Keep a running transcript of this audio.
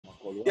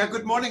Yeah,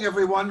 good morning,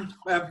 everyone.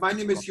 My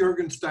name is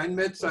Jürgen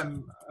Steinmetz.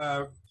 I'm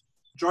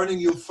joining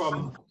you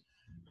from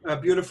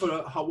beautiful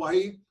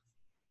Hawaii.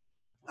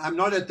 I'm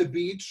not at the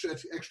beach.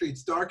 Actually,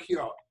 it's dark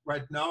here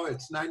right now.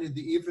 It's 9 in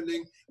the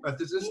evening, but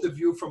this is the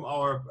view from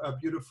our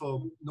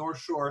beautiful North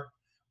Shore,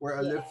 where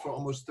I lived for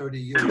almost 30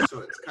 years. So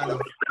it's kind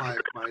of my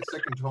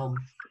second home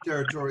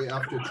territory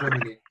after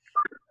Germany.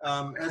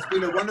 It's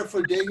been a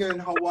wonderful day here in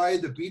Hawaii.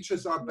 The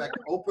beaches are back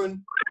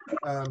open.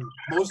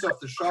 Most of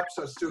the shops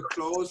are still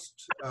closed.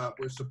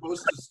 We're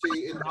supposed to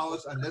stay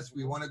in-house unless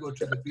we want to go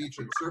to the beach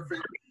and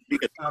surfing,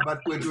 but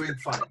we're doing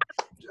fine.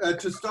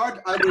 To start,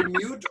 I will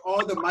mute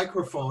all the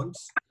microphones,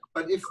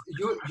 but if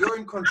you're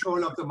in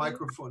control of the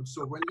microphone,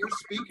 so when you're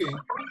speaking,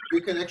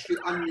 you can actually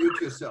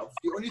unmute yourself.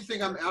 The only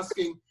thing I'm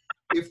asking,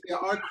 if there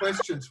are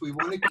questions, we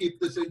want to keep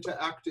this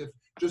interactive,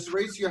 just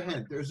raise your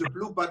hand. There's a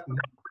blue button,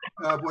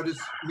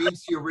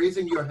 means you're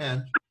raising your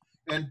hand,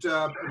 and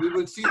we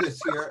will see this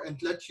here and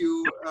let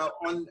you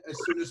on as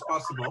soon as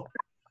possible.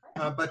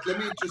 But let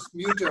me just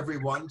mute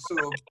everyone, so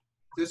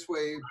this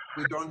way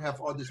we don't have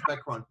all this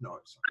background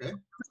noise, okay?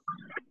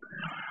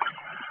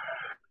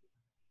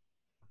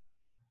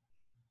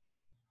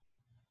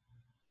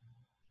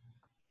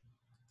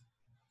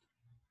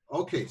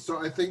 Okay,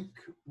 so I think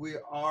we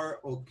are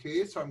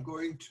okay. So I'm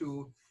going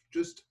to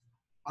just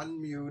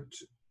unmute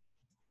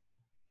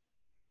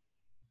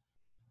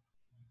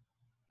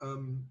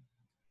Elaine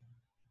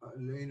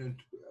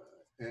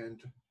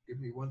and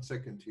give me 1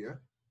 second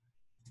here.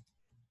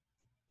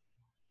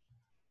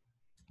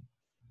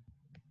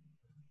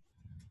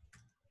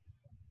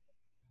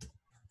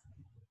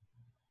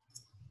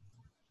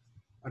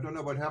 I don't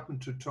know what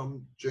happened to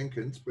Tom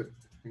Jenkins, but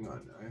hang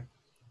on.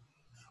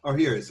 Oh,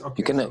 here it is.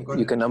 Okay.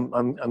 You can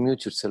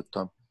unmute yourself,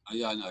 Tom.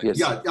 Yeah, no, yes.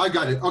 Yeah, I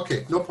got it.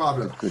 Okay, no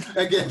problem. Good.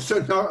 Again,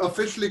 so now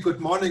officially good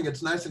morning.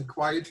 It's nice and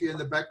quiet here in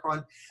the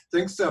background.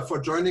 Thanks for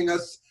joining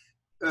us.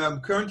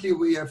 Currently,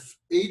 we have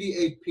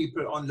 88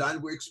 people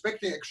online. We're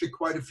expecting actually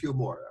quite a few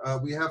more.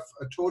 We have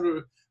a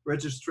total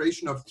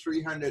registration of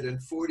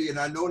 340, and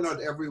I know not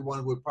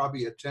everyone will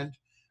probably attend,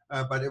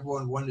 but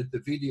everyone wanted the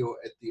video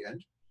at the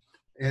end.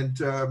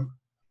 And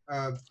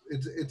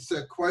it's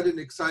quite an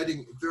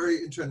exciting, very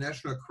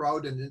international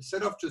crowd. And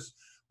instead of just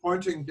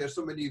pointing, there's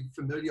so many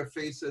familiar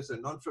faces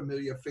and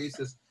non-familiar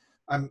faces.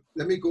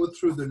 Let me go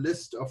through the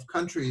list of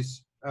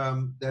countries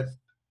that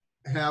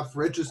have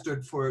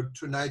registered for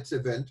tonight's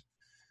event.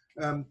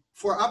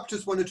 For up,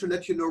 just wanted to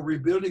let you know,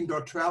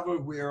 rebuilding.travel,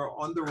 we are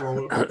on the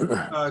roll.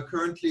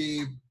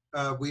 Currently,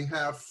 we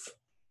have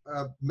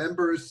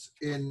members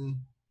in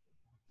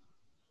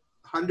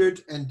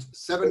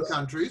 107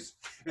 countries,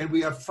 and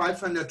we have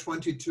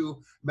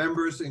 522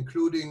 members,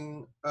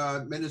 including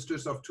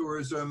ministers of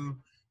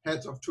tourism,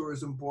 heads of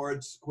tourism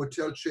boards,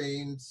 hotel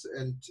chains,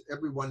 and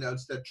everyone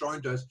else that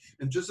joined us.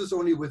 And this is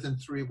only within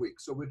 3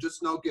 weeks. So we're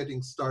just now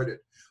getting started.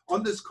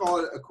 On this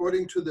call,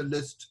 according to the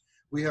list,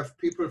 we have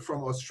people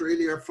from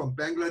Australia, from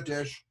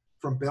Bangladesh,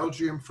 from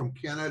Belgium, from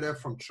Canada,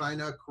 from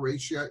China,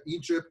 Croatia,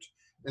 Egypt,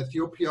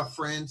 Ethiopia,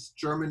 France,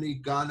 Germany,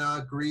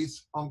 Ghana,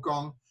 Greece, Hong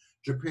Kong,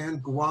 Japan,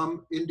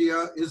 Guam,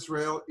 India,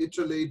 Israel,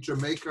 Italy,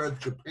 Jamaica,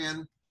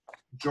 Japan,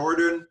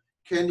 Jordan,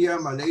 Kenya,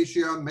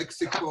 Malaysia,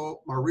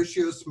 Mexico,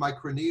 Mauritius,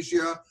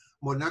 Micronesia,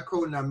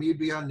 Monaco,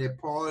 Namibia,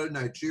 Nepal,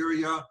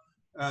 Nigeria,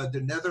 the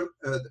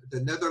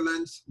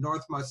Netherlands,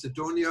 North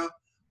Macedonia,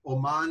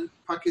 Oman,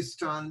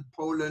 Pakistan,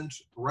 Poland,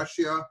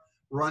 Russia,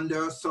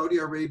 Rwanda, Saudi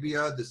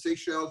Arabia, the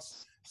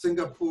Seychelles,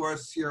 Singapore,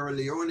 Sierra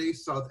Leone,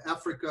 South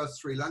Africa,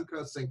 Sri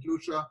Lanka, St.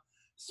 Lucia,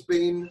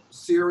 Spain,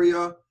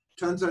 Syria,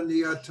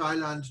 Tanzania,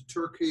 Thailand,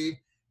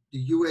 Turkey,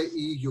 the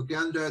UAE,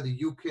 Uganda,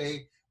 the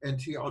UK,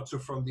 and here also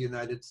from the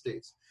United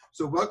States.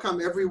 So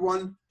welcome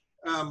everyone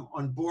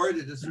on board.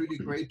 It is really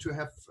great to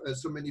have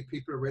so many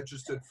people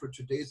registered for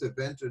today's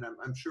event, and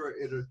I'm sure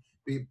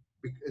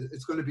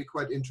it's going to be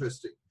quite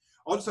interesting.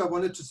 Also, I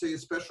wanted to say a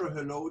special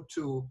hello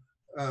to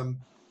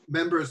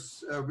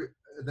members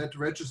that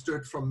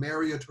registered from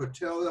Marriott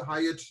Hotel,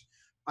 Hyatt,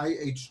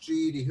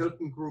 IHG, the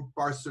Hilton Group,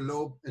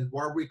 Barcelona, and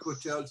Warwick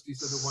Hotels.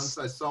 These are the ones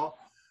I saw.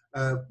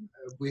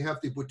 We have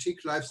the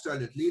Boutique Lifestyle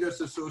and Leaders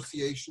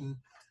Association,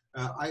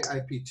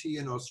 IIPT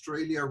in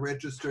Australia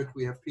registered.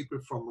 We have people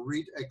from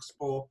Read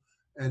Expo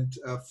and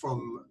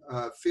from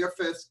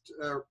Fairfest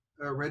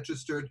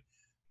registered.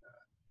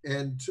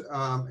 And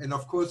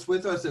of course,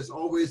 with us, as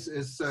always,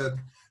 is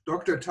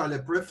Dr.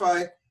 Taleb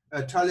Rifai.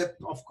 Taleb,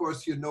 of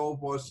course, you know,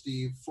 was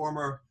the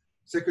former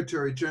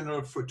Secretary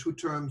General for 2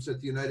 terms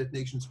at the United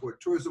Nations World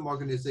Tourism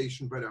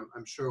Organization, but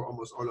I'm sure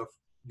almost all of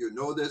you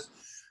know this.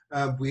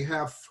 We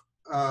have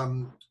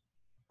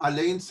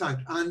Alain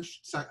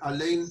Saint-Ange.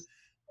 Alain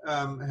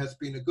has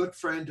been a good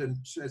friend and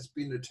has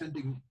been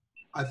attending,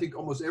 I think,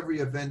 almost every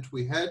event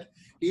we had.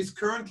 He's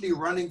currently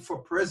running for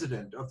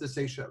president of the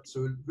Seychelles.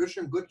 So wish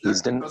him good luck.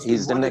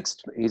 He's the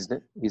next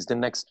president. He is the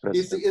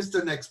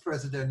next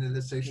president in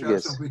the Seychelles,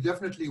 yes. And we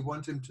definitely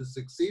want him to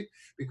succeed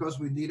because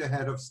we need a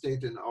head of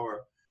state in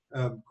our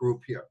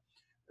group here.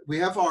 We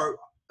have our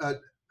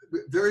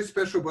very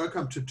special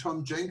welcome to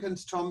Tom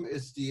Jenkins. Tom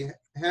is the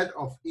head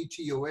of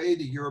ETOA,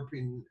 the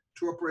European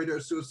Tour Operator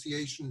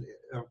Association,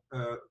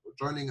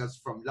 joining us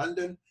from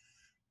London.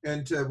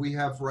 And we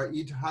have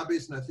Raid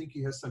Habis, and I think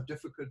he has some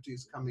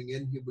difficulties coming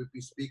in. He will be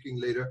speaking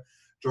later,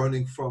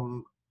 joining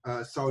from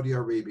Saudi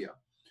Arabia.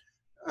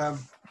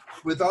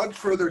 Without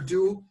further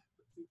ado,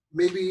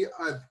 maybe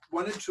I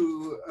wanted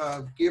to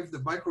give the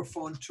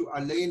microphone to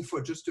Alain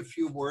for just a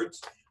few words,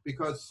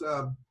 because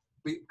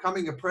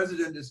becoming a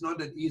president is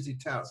not an easy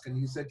task. And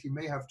he said he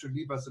may have to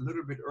leave us a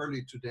little bit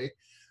early today.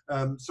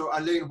 So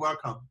Alain,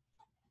 welcome.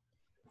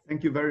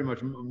 Thank you very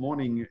much.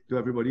 Morning to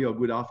everybody, or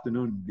good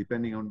afternoon,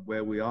 depending on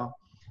where we are.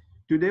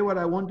 Today, what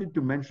I wanted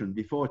to mention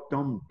before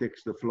Tom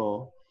takes the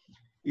floor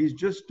is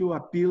just to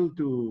appeal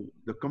to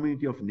the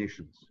community of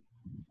nations.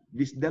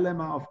 This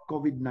dilemma of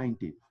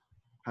COVID-19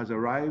 has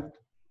arrived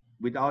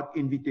without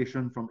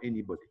invitation from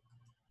anybody.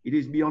 It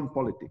is beyond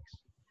politics.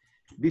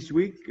 This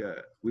week,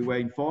 we were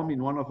informed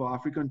in one of our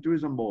African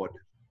Tourism Board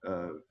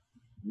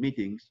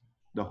meetings,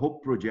 the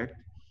HOPE project,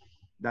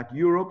 that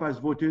Europe has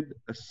voted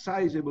a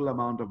sizable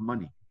amount of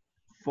money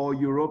for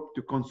Europe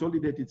to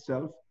consolidate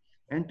itself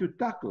and to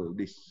tackle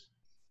this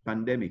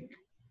pandemic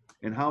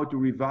and how to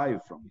revive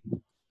from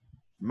it.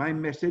 My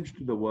message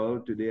to the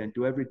world today and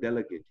to every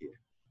delegate here,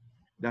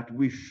 that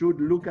we should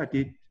look at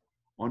it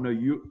on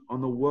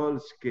a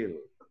world scale.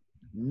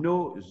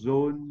 No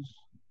zones,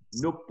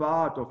 no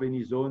part of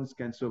any zones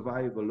can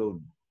survive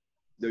alone.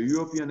 The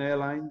European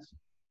airlines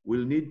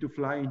will need to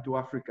fly into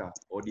Africa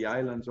or the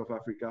islands of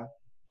Africa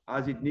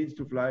as it needs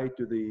to fly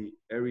to the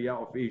area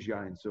of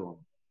Asia and so on.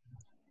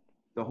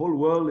 The whole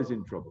world is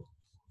in trouble,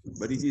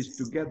 but it is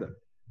together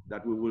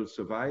that we will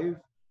survive.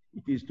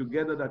 It is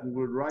together that we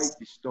will ride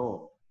the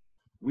storm.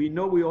 We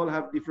know we all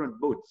have different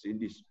boats in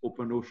this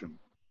open ocean.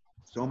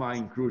 Some are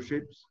in cruise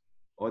ships,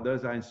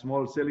 others are in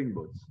small sailing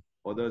boats,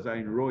 others are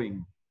in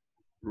rowing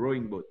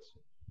boats.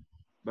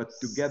 But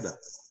together,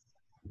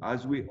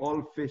 as we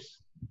all face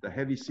the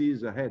heavy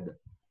seas ahead,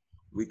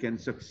 we can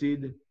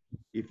succeed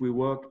if we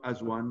work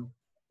as one,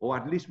 or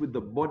at least with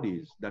the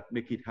bodies that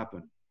make it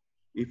happen.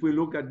 If we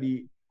look at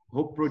the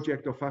HOPE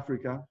project of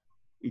Africa,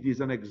 it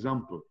is an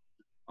example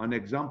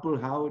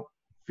how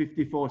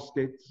 54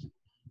 states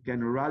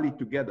can rally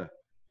together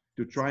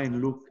to try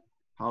and look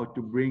how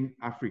to bring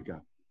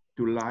Africa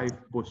to life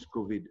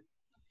post-COVID.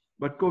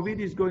 But COVID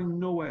is going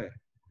nowhere.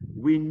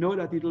 We know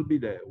that it'll be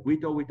there,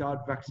 with or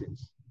without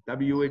vaccines.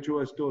 WHO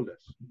has told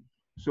us.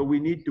 So we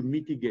need to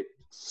mitigate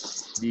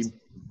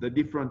the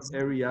different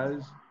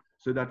areas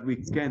so that we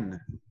can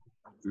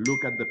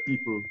look at the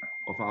people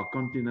of our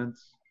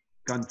continents,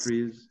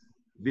 countries,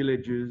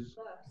 villages,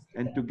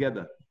 and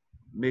together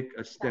make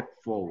a step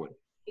forward.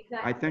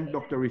 I thank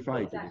Dr.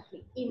 Rifai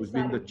today, who's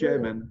been the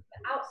chairman.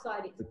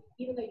 Outside,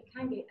 even though you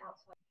can get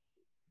outside.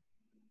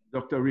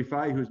 Dr.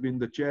 Rifai, who's been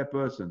the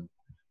chairperson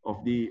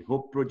of the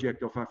HOPE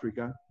project of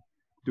Africa.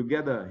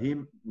 Together,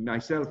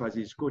 myself as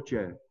his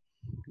co-chair,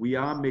 we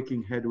are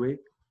making headway,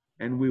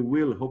 and we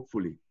will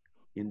hopefully,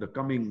 in the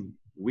coming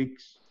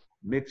weeks,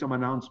 make some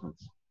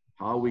announcements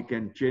how we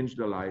can change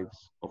the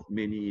lives of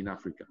many in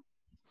Africa.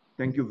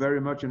 Thank you very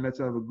much, and let's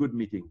have a good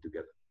meeting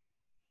together.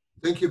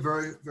 Thank you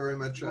very, very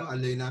much,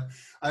 Alena.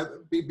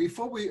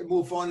 Before we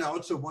move on, I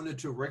also wanted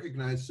to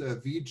recognize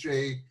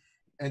Vijay.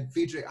 And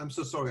Vijay, I'm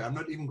so sorry, I'm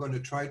not even going to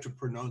try to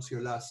pronounce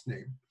your last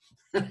name.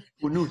 And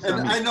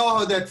I know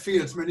how that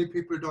feels. Many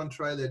people don't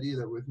try that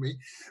either with me.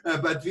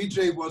 But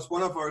Vijay was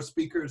one of our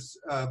speakers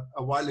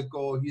a while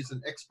ago. He's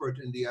an expert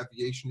in the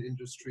aviation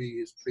industry.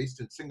 He's based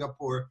in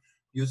Singapore,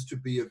 used to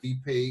be a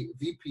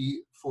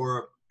VP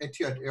for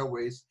Etihad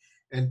Airways.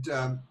 And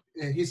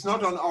he's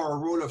not on our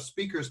roll of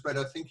speakers, but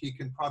I think he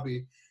can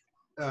probably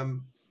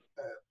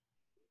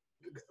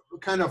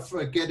kind of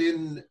get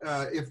in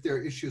if there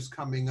are issues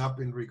coming up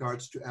in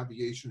regards to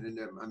aviation, and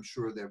I'm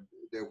sure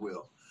there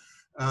will.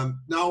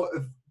 Now,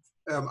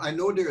 I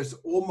know there's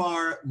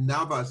Omar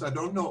Navas. I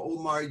don't know,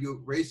 Omar,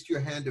 you raised your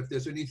hand if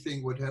there's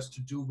anything what has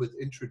to do with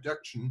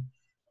introduction.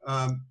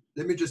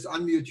 Let me just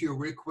unmute you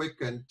real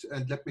quick and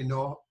let me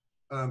know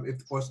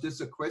if was this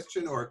a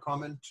question or a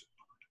comment.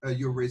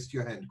 You raised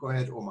your hand. Go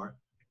ahead, Omar.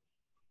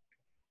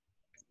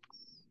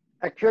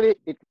 Actually,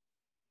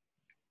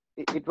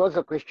 it was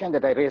a question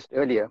that I raised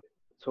earlier,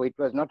 so it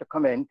was not a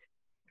comment,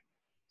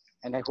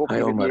 and I hope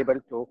you will be able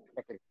to.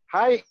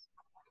 Hi.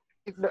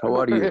 How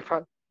are you?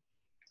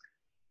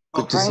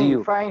 Good to see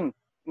you. Fine.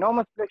 No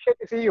much pleasure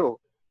to see you.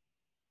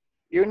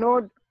 You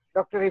know,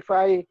 Dr.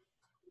 Rifai,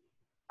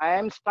 I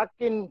am stuck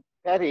in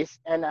Paris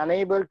and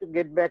unable to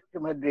get back to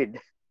Madrid.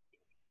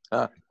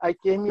 I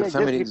came here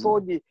just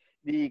before the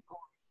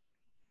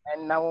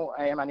and now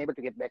I am unable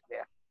to get back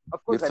there.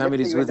 Of course, your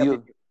family is with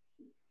you?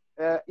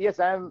 Yes,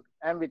 I'm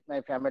with my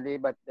family,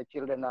 but the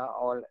children are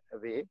all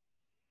away.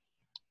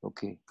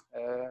 Okay.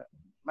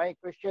 My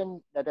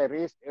question that I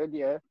raised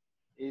earlier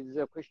is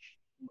a question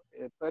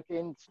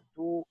pertains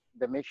to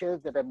the measures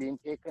that are being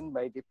taken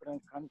by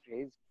different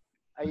countries.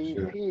 I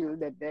feel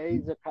that there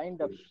is a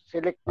kind of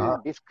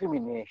selective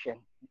discrimination.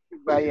 This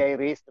is why I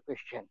raised the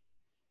question.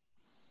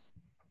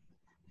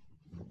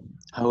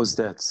 How is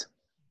that?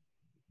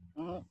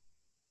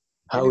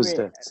 How is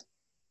Anyway,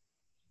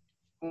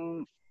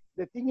 that?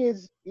 the thing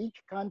is, each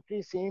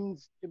country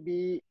seems to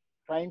be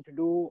trying to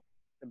do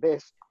the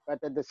best, but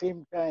at the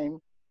same time,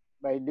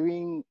 by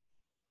doing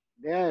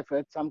their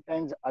efforts,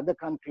 sometimes other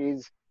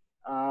countries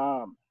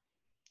are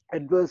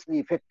adversely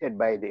affected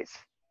by this.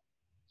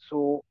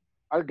 So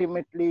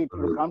ultimately, it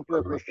will come to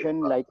a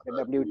question like the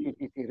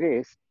WTTC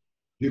race.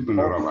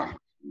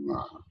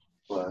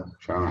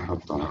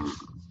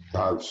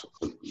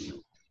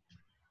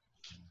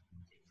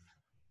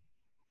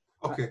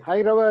 Okay.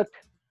 Hi, Robert.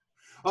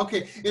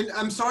 Okay, and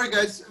I'm sorry,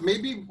 guys.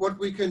 Maybe what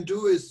we can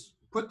do is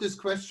put this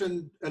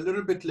question a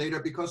little bit later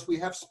because we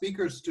have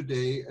speakers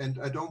today, and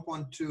I don't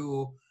want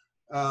to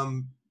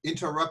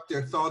interrupt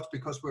their thoughts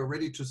because we're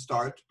ready to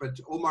start. But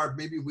Omar,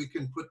 maybe we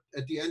can put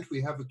at the end,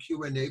 we have a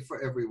Q&A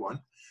for everyone.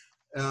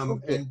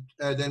 Okay.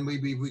 And then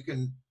maybe we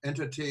can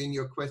entertain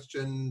your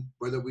question,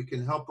 whether we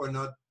can help or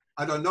not.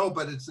 I don't know,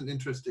 but it's an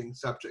interesting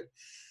subject.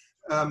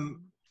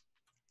 Tom,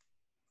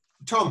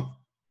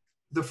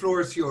 the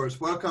floor is yours.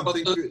 Welcome. Well,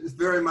 thank you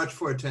very much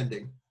for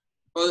attending.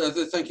 Well,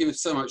 thank you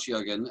so much,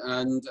 Jürgen.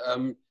 And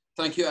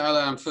thank you,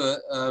 Alan, for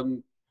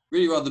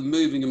really rather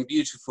moving and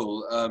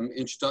beautiful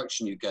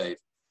introduction you gave.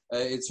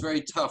 It's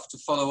very tough to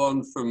follow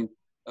on from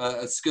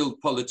a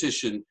skilled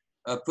politician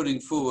putting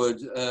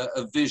forward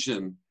a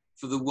vision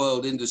for the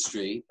world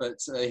industry. But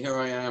here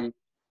I am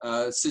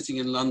sitting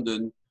in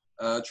London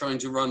trying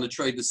to run a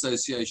trade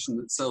association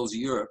that sells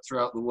Europe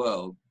throughout the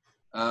world.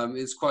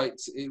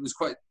 It was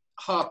quite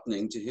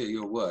heartening to hear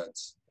your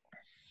words.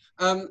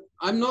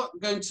 I'm not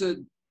going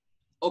to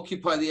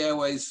occupy the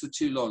airways for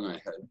too long, I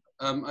hope.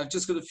 I've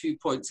just got a few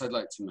points I'd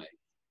like to make.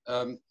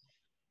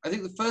 I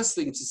think the first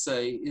thing to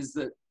say is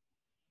that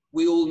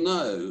we all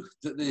know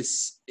that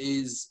this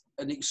is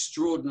an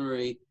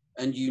extraordinary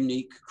and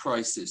unique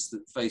crisis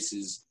that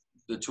faces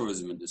the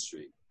tourism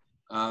industry.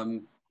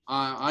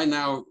 I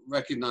now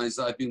recognize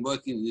that I've been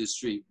working in the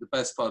industry the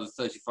best part of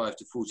 35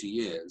 to 40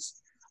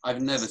 years.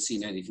 I've never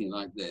seen anything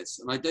like this.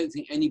 And I don't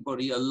think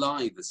anybody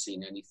alive has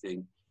seen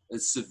anything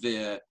as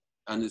severe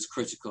and as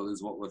critical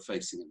as what we're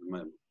facing at the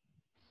moment.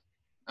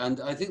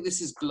 And I think this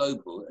is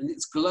global, and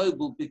it's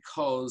global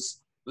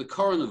because the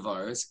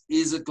coronavirus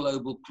is a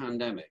global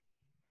pandemic.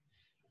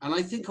 And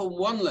I think on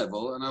one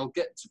level, and I'll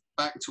get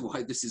back to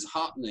why this is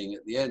heartening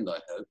at the end, I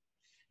hope,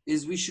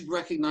 is we should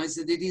recognize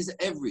that it is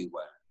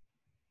everywhere.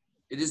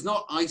 It is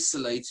not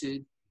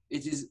isolated.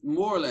 It is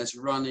more or less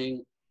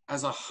running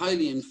as a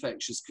highly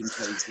infectious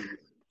contagion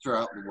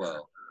throughout the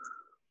world.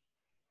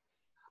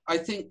 I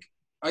think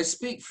I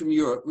speak from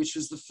Europe, which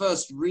was the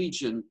first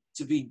region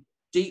to be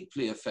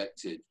deeply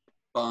affected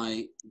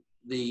by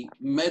the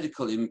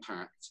medical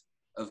impact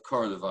of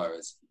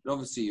coronavirus. It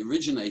obviously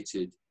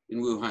originated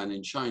in Wuhan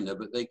in China,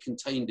 but they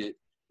contained it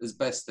as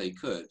best they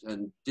could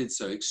and did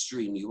so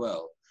extremely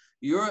well.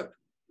 Europe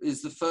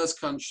is the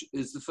first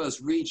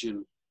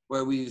region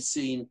where we've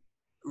seen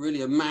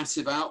really a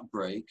massive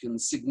outbreak and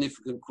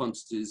significant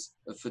quantities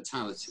of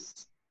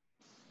fatalities.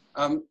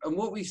 And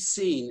what we've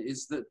seen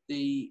is that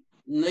the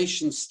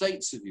nation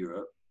states of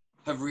Europe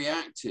have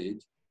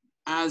reacted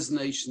as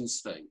nation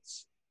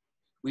states.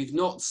 We've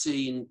not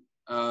seen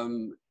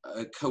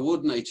a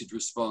coordinated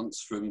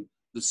response from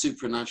the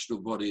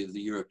supranational body of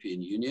the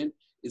European Union.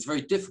 It's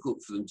very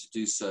difficult for them to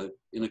do so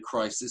in a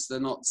crisis. They're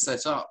not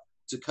set up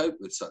to cope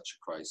with such a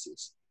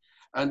crisis.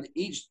 And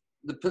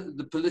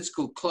the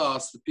political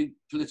class, the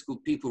political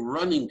people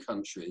running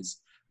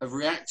countries have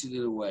reacted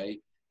in a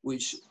way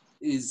which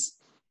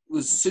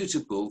was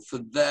suitable for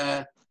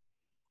the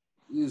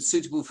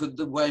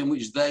way in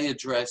which they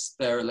address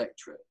their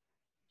electorate.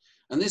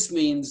 And this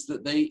means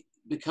that they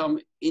become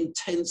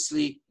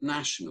intensely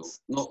national,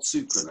 not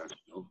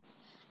supranational,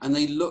 and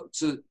they look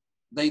to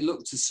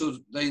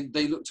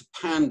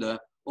pander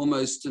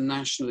almost to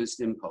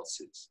nationalist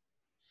impulses.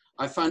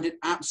 I find it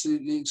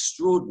absolutely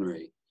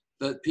extraordinary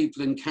that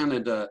people in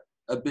Canada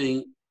are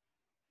being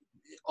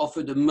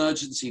offered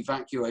emergency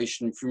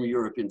evacuation from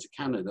Europe into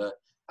Canada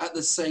at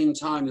the same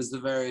time as the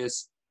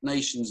various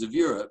nations of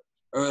Europe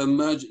are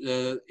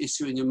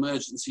issuing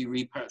emergency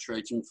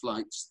repatriating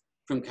flights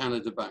from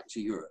Canada back to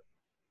Europe.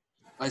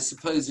 I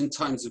suppose in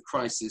times of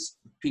crisis,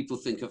 people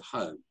think of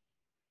home.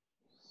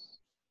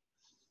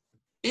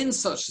 In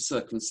such a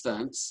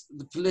circumstance,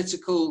 the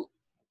political,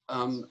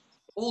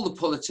 all the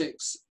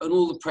politics and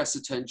all the press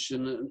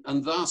attention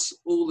and thus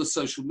all the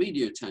social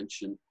media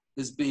attention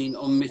has been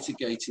on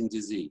mitigating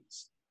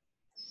disease.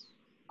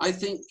 I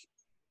think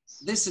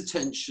this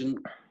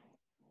attention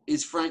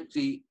is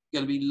frankly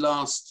going to be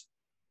last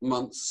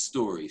month's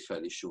story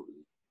fairly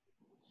shortly.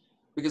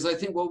 Because I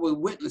think what we're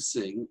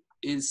witnessing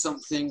is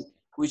something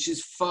which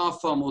is far,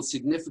 far more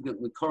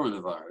significant than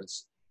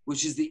coronavirus,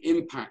 which is the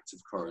impact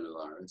of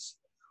coronavirus,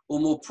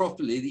 or more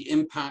properly, the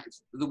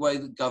impact of the way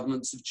that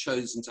governments have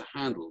chosen to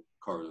handle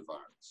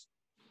coronavirus.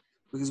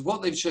 Because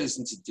what they've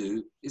chosen to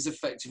do is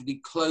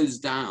effectively close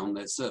down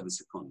their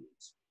service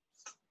economies.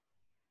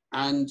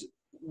 And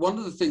one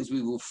of the things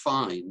we will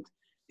find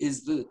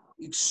is the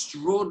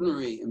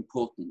extraordinary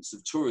importance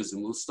of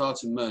tourism will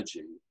start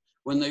emerging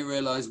when they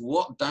realize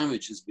what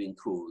damage has been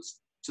caused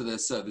to their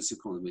service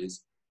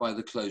economies by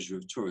the closure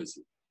of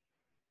tourism.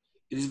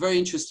 It is very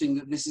interesting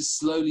that this is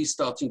slowly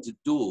starting to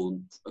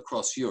dawn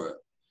across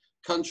Europe.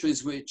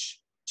 Countries which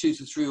 2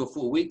 to 3 or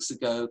 4 weeks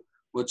ago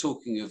were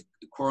talking of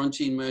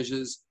quarantine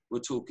measures, we're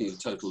talking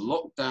of total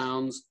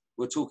lockdowns,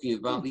 we're talking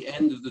about the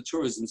end of the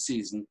tourism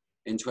season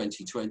in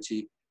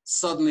 2020,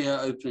 suddenly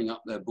are opening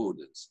up their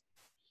borders.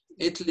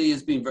 Italy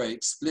has been very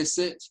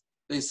explicit.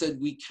 They said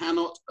we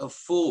cannot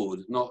afford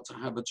not to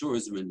have a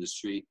tourism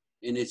industry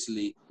in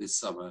Italy this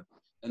summer,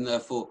 and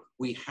therefore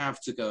we have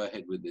to go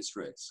ahead with this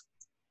risk.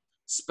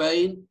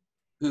 Spain,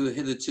 who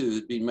hitherto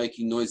had been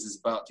making noises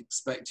about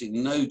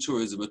expecting no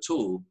tourism at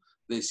all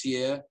this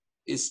year,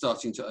 is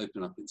starting to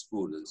open up its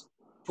borders.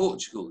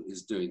 Portugal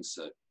is doing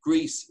so.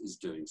 Greece is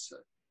doing so.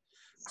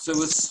 So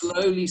we're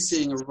slowly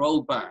seeing a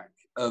rollback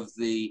of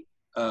the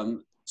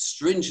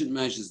stringent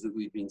measures that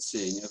we've been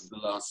seeing over the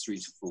last 3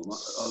 to 4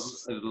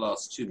 months, over the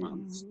last 2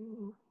 months,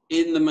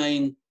 in the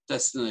main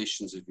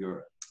destinations of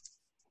Europe.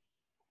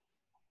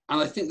 And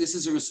I think this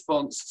is a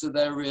response to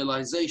their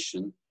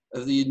realization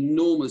of the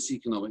enormous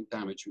economic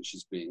damage which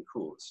is being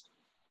caused.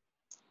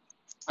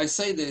 I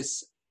say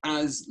this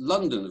as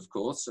London, of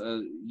course,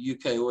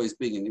 UK always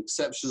being an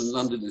exception, and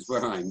London is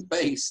where I'm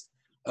based.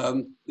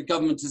 The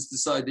government has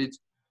decided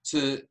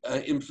to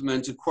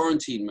implement a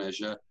quarantine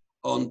measure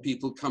on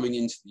people coming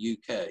into the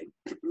UK.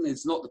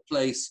 It's not the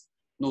place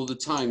nor the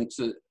time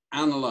to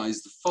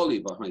analyze the folly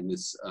behind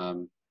this,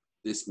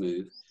 this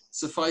move.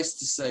 Suffice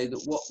to say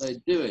that what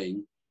they're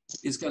doing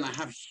is going to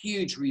have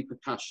huge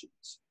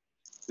repercussions.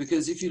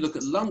 Because if you look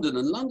at London,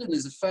 and London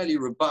is a fairly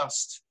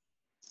robust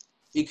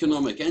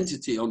economic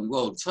entity on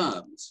world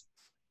terms,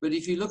 but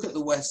if you look at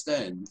the West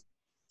End,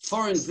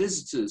 foreign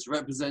visitors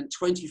represent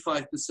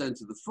 25%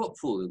 of the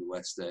footfall in the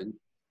West End,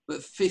 but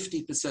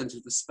 50%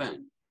 of the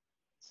spend.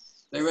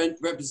 They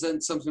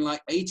represent something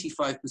like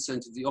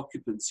 85% of the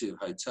occupancy of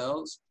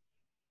hotels,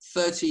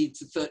 30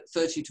 to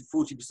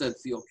 40% of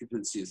the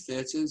occupancy of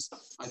theatres.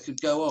 I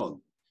could go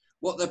on.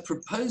 What they're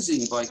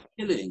proposing by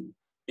killing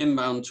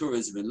inbound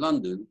tourism in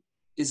London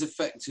is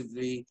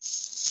effectively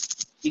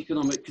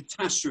economic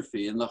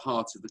catastrophe in the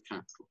heart of the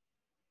capital.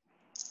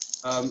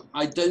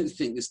 I don't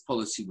think this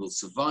policy will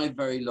survive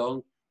very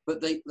long, but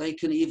they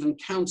can even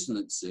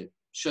countenance it.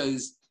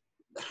 Shows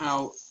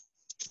how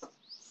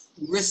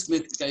risk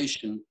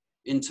mitigation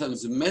in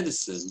terms of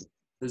medicine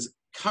is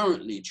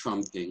currently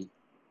trumping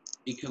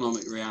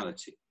economic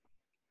reality.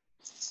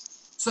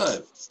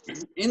 So,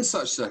 in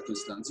such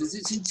circumstances,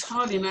 it's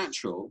entirely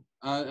natural,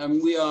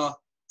 and we are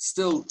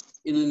still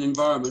in an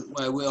environment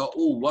where we are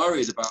all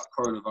worried about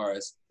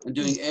coronavirus and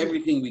doing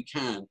everything we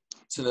can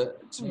to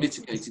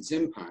mitigate its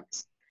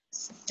impact.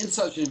 In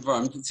such an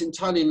environment, it's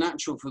entirely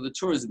natural for the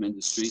tourism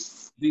industry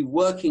to be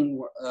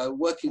working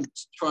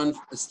to try and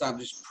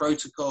establish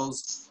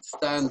protocols,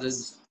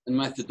 standards, and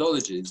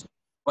methodologies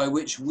by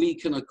which we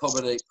can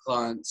accommodate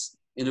clients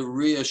in a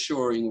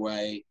reassuring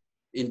way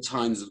in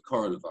times of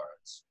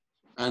coronavirus.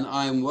 And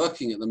I am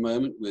working at the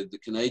moment with the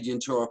Canadian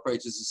Tour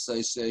Operators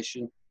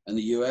Association and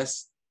the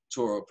US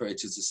Tour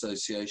Operators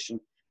Association,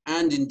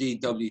 and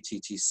indeed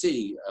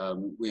WTTC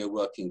we are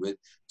working with,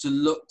 to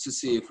look to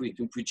see if we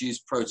can produce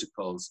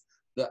protocols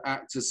that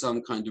act as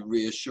some kind of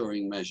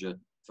reassuring measure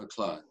for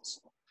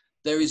clients.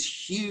 There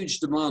is huge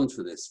demand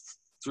for this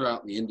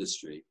throughout the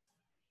industry.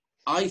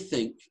 I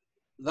think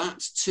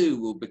that too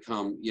will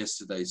become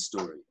yesterday's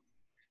story,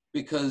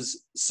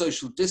 because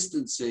social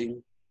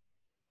distancing,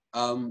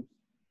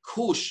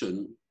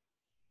 caution,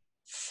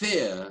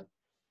 fear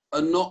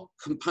are not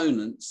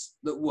components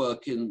that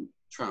work in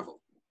travel.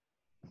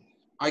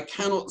 I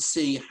cannot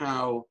see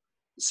how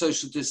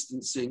social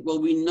distancing,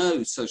 well, we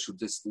know social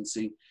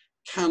distancing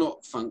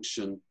cannot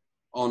function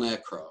on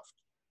aircraft.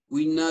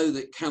 We know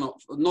that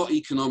not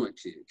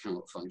economically, it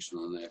cannot function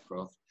on an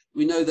aircraft.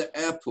 We know that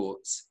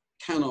airports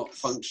cannot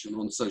function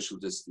on social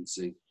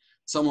distancing.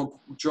 Someone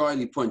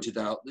dryly pointed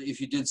out that if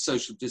you did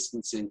social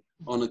distancing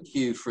on a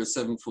queue for a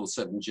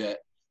 747 jet,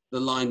 the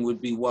line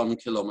would be 1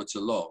 kilometer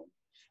long,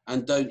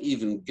 and don't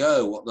even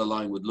go what the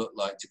line would look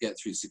like to get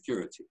through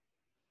security.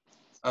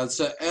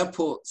 So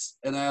airports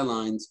and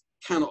airlines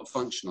cannot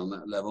function on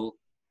that level.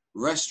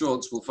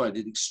 Restaurants will find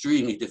it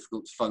extremely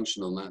difficult to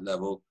function on that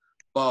level.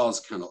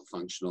 Bars cannot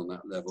function on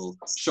that level.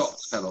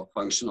 Shops cannot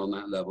function on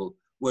that level.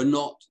 We're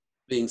not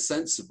being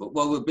sensible.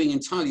 Well, we're being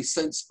entirely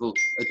sensible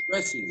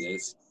addressing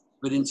this,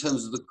 but in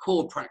terms of the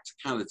core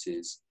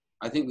practicalities,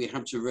 I think we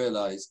have to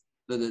realize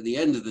that at the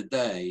end of the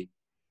day,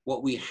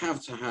 what we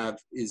have to have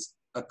is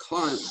a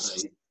client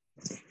base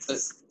that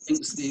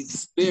thinks the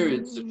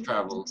experience of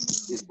travel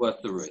is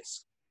worth the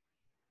risk.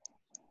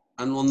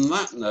 And on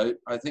that note,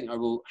 I think I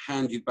will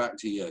hand you back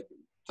to Jürgen.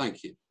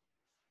 Thank you.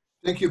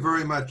 Thank you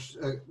very much.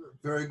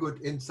 Very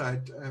good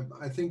insight.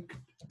 I think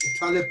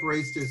Taleb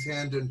raised his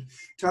hand, and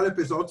Taleb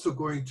is also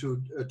going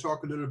to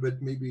talk a little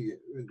bit, maybe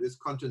in this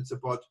contents,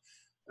 about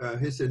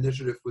his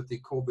initiative with the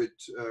COVID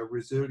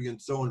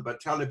resilience zone.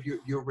 But Taleb,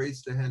 you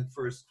raised the hand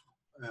first.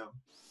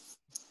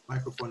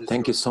 Microphone is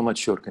Thank you so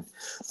much, Jürgen.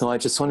 No, I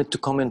just wanted to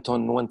comment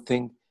on one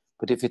thing.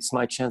 but if it's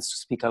my chance to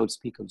speak, I will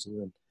speak as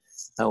well.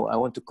 Now, I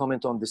want to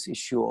comment on this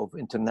issue of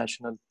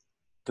international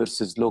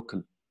versus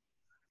local.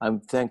 I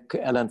thank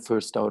Alan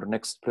first, our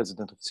next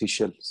president of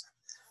Seychelles,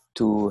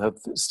 to have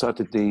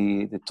started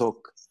the talk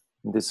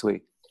in this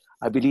way.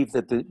 I believe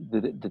that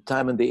the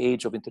time and the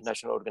age of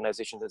international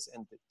organization has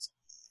ended.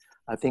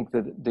 I think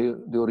that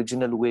the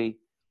original way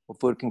of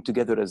working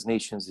together as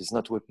nations is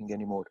not working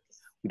anymore.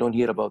 We don't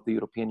hear about the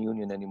European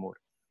Union anymore.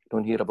 We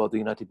don't hear about the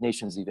United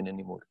Nations even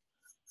anymore.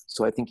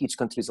 So I think each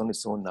country is on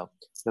its own now.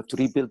 We have to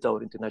rebuild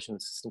our international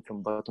system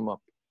from bottom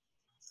up.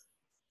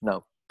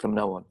 Now, from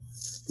now on.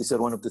 These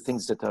are one of the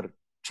things that are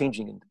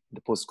changing in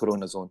the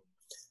post-corona zone.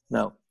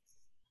 Now,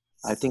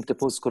 I think the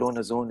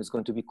post-corona zone is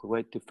going to be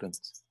quite different,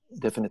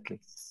 definitely.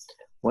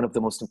 One of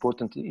the most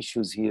important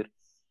issues here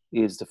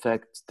is the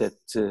fact that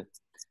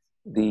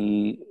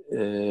the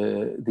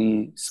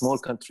small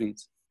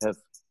countries have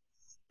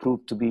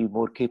proved to be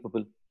more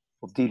capable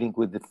of dealing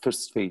with the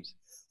first phase.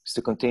 It's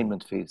the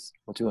containment phase,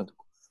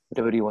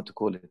 whatever you want to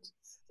call it.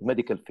 The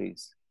medical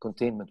phase,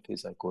 containment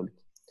phase, I call it.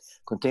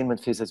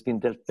 Containment phase has been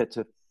dealt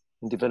better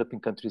in developing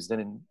countries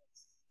than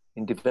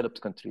in developed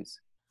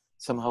countries.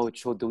 Somehow it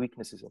showed the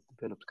weaknesses of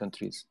developed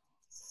countries.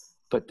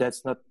 But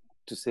that's not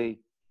to say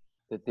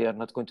that they are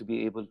not going to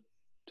be able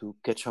to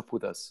catch up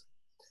with us.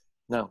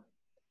 Now,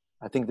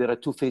 I think there are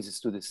two phases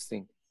to this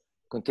thing,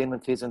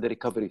 containment phase and the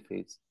recovery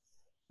phase.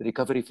 The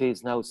recovery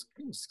phase now is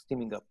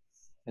steaming up,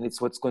 and it's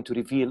what's going to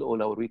reveal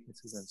all our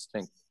weaknesses and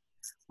strengths.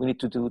 We need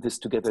to do this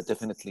together,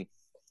 definitely.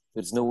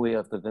 There's no way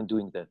other than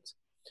doing that.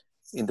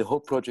 In the whole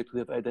project, we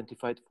have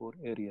identified 4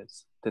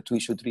 areas that we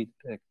should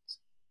redirect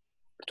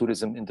the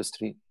tourism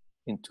industry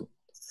into.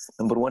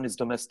 Number 1 is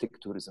domestic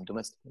tourism,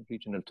 domestic and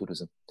regional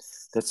tourism.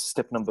 That's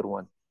step number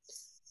 1,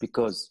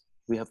 because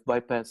we have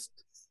bypassed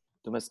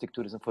domestic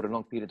tourism for a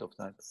long period of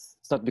time.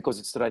 It's not because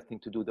it's the right thing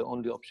to do, the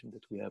only option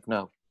that we have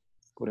now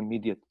for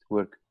immediate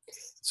work.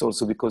 It's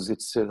also because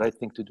it's the right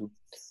thing to do.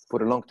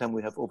 For a long time,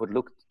 we have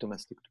overlooked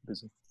domestic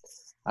tourism.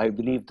 I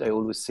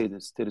always say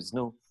this, there is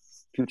no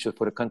future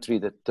for a country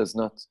that does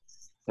not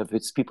have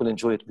its people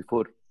enjoy it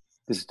before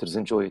visitors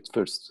enjoy it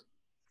first.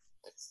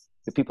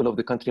 The people of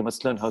the country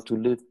must learn how to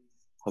live,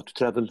 how to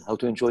travel, how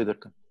to enjoy their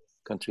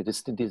country.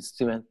 This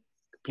demands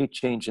complete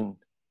change in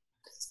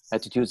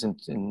attitudes,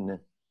 in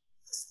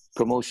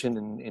promotion,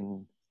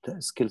 in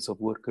skills of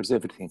workers,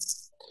 everything.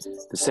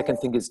 The second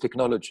thing is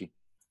technology.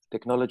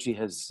 Technology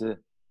has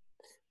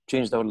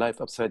changed our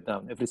life upside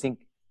down. Everything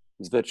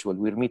is virtual.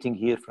 We're meeting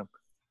here from,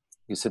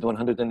 you said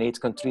 108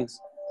 countries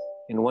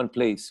in one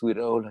place.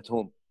 We're all at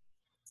home.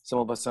 Some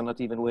of us are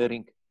not even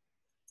wearing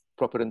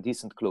proper and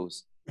decent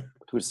clothes,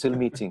 but we're still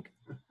meeting.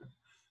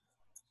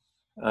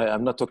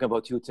 I'm not talking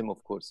about you, Tim,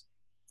 of course.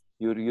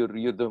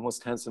 You're the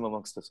most handsome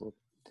amongst us all.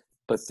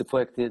 But the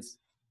fact is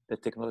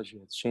that technology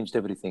has changed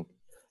everything.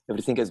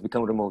 Everything has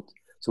become remote.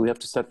 So we have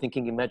to start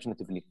thinking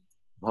imaginatively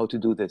how to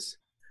do this.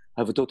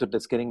 I have a daughter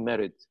that's getting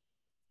married.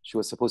 She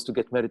was supposed to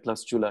get married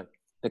next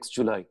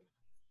July.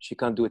 She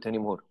can't do it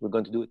anymore. We're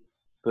going to do it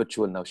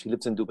virtual now. She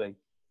lives in Dubai.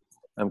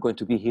 I'm going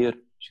to be here.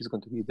 She's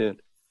going to be there.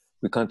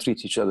 We can't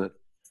reach each other.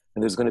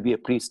 And there's going to be a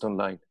priest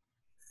online.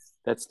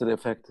 That's the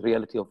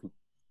reality of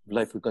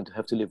life we're going to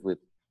have to live with.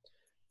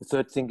 The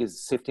third thing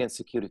is safety and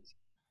security.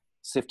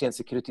 Safety and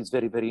security is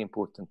very, very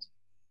important.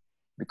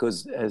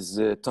 Because as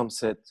Tom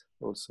said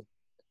also,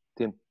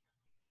 Tim,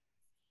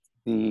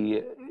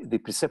 the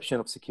perception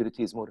of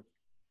security is more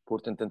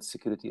important than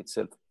security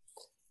itself.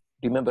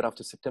 Remember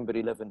after September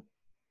 11,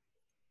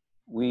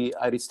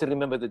 I still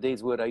remember the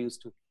days where I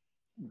used to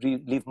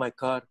leave my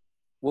car,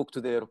 walk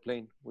to the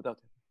airplane without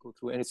having to go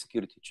through any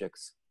security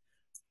checks.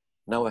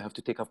 Now I have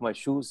to take off my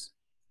shoes,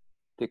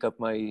 take up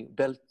my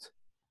belt,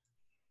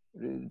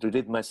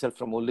 rid myself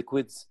from all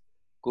liquids,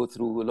 go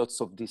through lots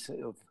of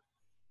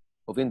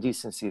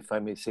indecency, if I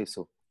may say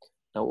so.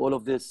 Now all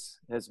of this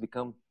has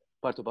become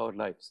part of our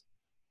lives.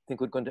 I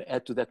think we're going to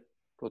add to that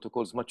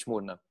protocols much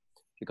more now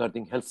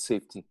regarding health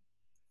safety.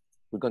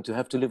 We're going to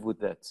have to live with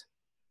that.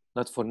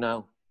 Not for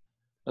now,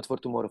 not for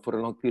tomorrow, for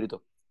a long period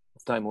of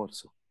time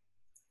also.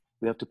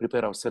 We have to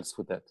prepare ourselves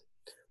for that.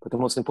 But the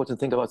most important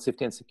thing about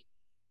safety and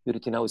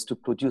security now is to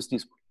produce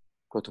these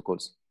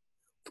protocols.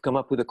 We've come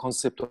up with a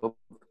concept of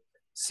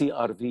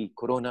CRV,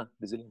 Corona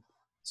Resilient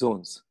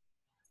Zones.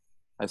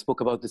 I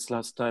spoke about this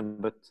last time,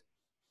 but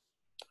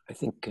I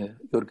think,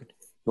 Jürgen,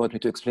 you want me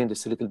to explain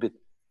this a little bit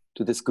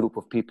to this group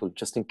of people,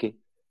 just in case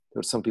there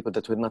are some people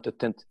that will not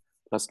attend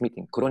last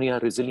meeting. Corona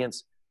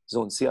Resilience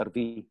Zone,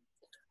 CRV,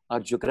 are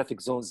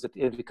geographic zones that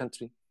every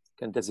country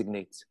can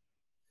designate.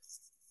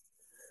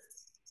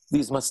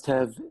 These must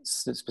have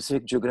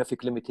specific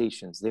geographic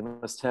limitations. They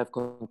must have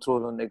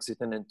control on exit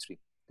and entry.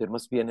 There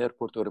must be an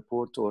airport or a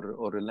port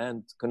or a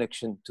land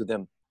connection to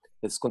them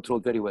that's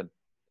controlled very well.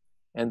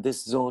 And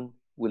this zone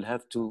will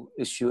have to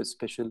issue a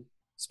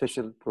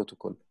special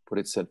protocol for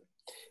itself.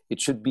 It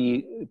should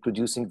be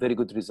producing very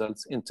good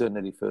results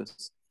internally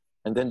first.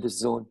 And then this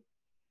zone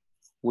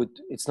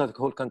it's not a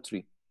whole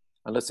country,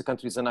 unless the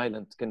country is an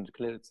island, can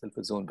declare itself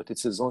a zone, but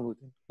it's a zone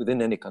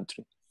within any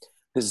country.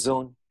 This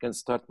zone can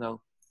start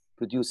now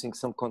producing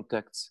some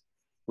contacts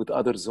with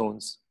other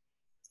zones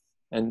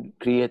and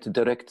create a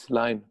direct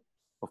line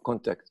of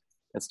contact.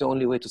 That's the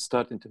only way to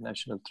start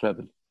international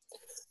travel.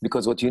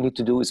 Because what you need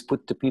to do is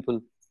put the people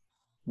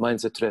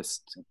minds at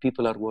rest.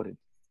 People are worried.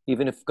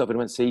 Even if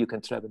governments say you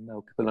can travel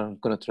now, people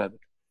aren't going to travel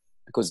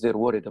because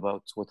they're worried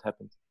about what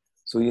happens.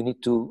 So you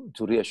need to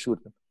reassure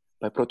them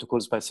by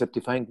protocols, by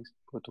certifying these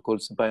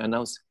protocols, by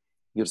announcing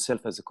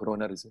yourself as a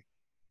corona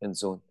resilient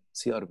zone,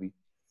 CRV.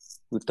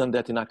 We've done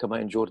that in Aqaba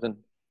in Jordan.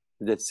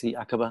 Let's see,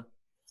 Aqaba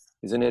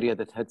is an area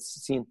that had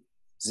seen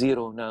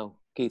 0 now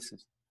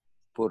cases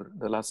for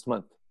the last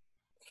month,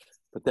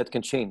 but that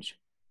can change.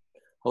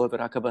 However,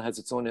 Aqaba has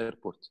its own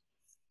airport.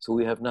 So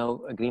we have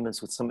now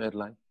agreements with some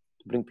airline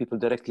to bring people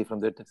directly from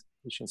their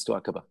destinations to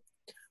Aqaba.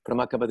 From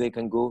Aqaba, they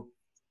can go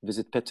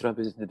visit Petra,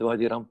 visit the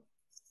Wadi Ram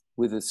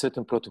with a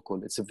certain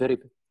protocol. It's a very,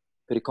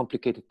 very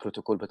complicated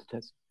protocol, but it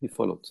has to be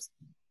followed.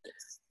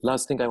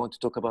 Last thing I want to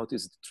talk about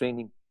is the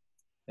training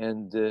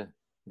and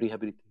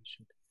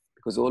rehabilitation,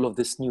 because all of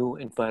this new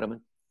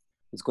environment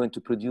is going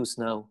to produce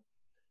now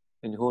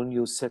a whole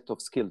new set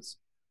of skills.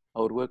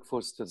 Our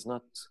workforce does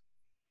not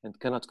and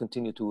cannot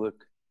continue to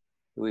work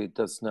the way it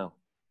does now.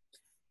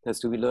 It has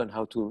to learn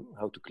how to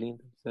clean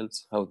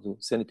themselves, how to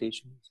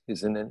sanitation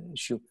is an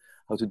issue,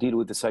 how to deal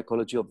with the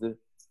psychology of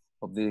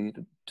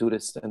the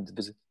tourists and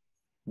the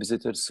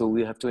visitors. So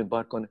we have to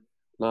embark on a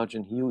large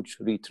and huge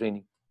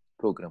retraining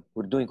program.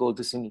 We're doing all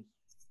this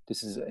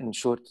this is in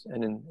short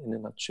and in a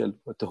nutshell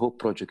what the Hope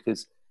Project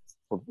is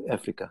of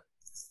Africa.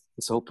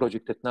 It's a Hope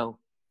Project that now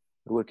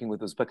we're working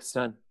with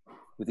Uzbekistan,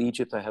 with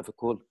Egypt. I have a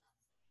call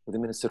with the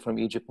minister from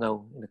Egypt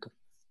now in a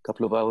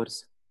couple of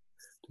hours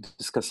to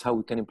discuss how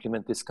we can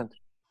implement this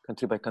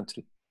country by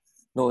country.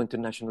 No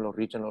international or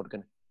regional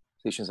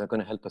organizations are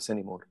going to help us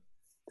anymore.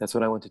 That's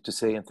what I wanted to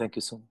say, and thank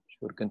you so much,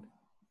 Jürgen,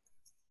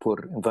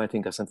 for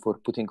inviting us and for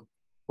putting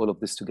all of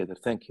this together.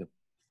 Thank you.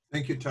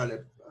 Thank you,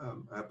 Taleb.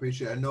 I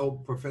appreciate it. I know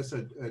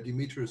Professor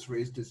Dimitrios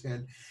raised his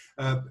hand.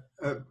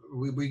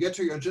 We get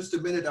to you in just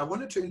a minute. I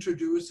wanted to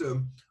introduce,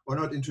 or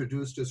not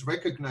introduce, just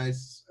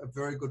recognize a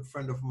very good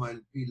friend of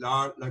mine,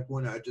 Pilar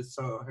Laguna. I just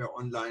saw her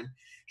online.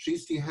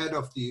 She's the head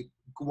of the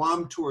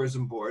Guam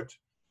Tourism Board.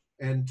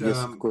 And, yes,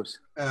 of course.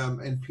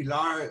 And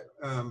Pilar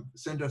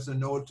sent us a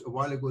note a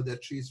while ago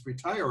that she's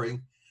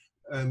retiring.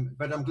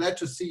 But I'm glad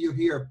to see you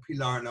here,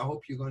 Pilar, and I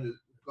hope you're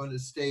going to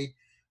stay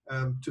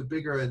to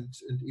bigger and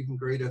even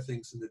greater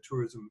things in the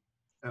tourism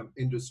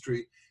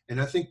industry. And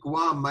I think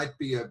Guam might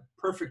be a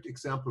perfect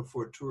example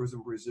for a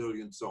tourism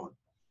resilient zone.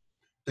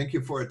 Thank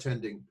you for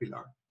attending,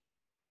 Pilar.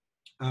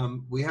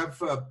 We have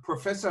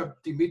Professor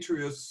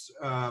Dimitrios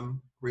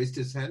raised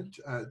his hand.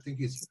 I think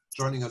he's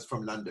joining us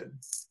from London.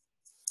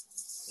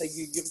 Thank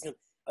you, Jürgen.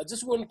 I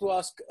just wanted to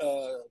ask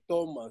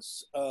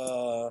Thomas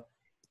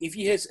if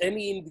he has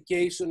any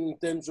indication in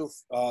terms of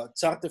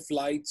charter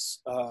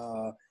flights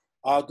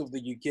out of the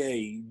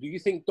UK. Do you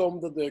think,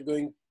 Tom,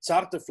 that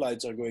charter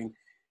flights are going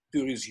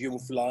to resume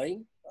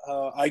flying?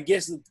 I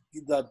guess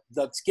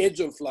that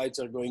scheduled flights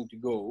are going to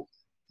go,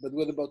 but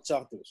what about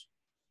charters?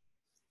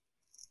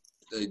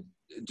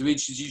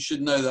 Dimitri, you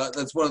should know that.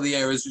 That's one of the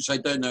areas which I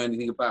don't know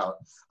anything about.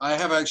 I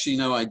have actually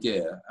no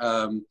idea.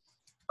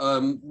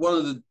 One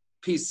of the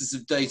pieces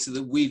of data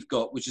that we've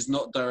got, which is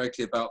not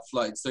directly about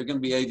flights, there are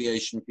going to be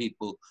aviation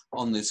people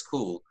on this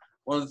call.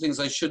 One of the things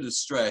I should have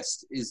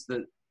stressed is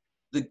that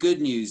the good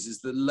news is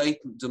that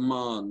latent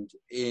demand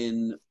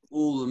in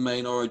all the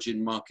main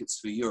origin markets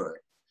for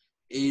Europe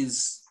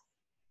is,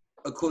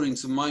 according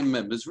to my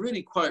members,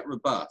 really quite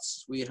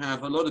robust. We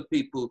have a lot of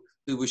people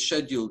who were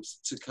scheduled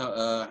to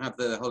have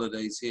their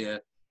holidays here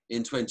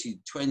in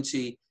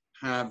 2020,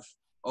 have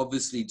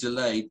obviously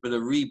delayed, but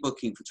are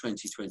rebooking for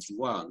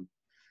 2021.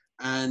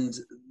 And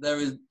there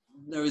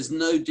is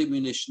no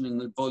diminution in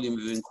the volume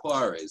of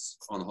inquiries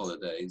on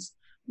holidays,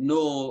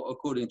 nor,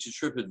 according to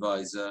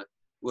TripAdvisor,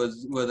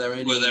 were there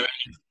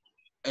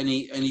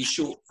any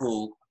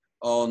shortfall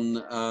on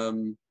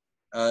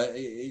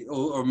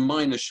or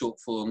minor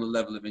shortfall on the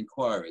level of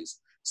inquiries.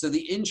 So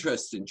the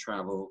interest in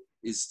travel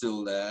is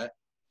still there.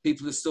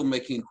 People are still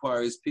making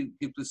inquiries.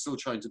 People are still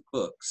trying to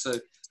book. So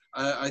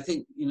I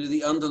think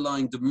the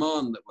underlying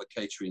demand that we're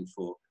catering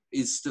for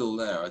is still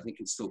there. I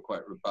think it's still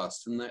quite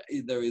robust, and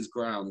there is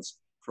grounds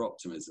for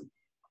optimism.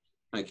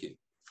 Thank you.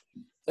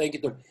 Thank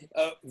you, Tom.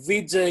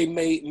 Vijay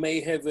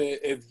may have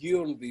a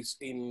view on this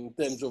in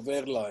terms of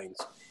airlines.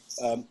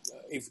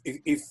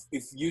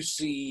 If you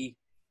see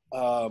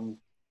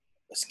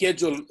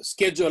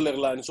scheduled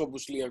airlines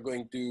obviously are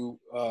going to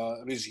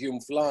resume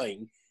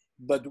flying,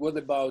 but what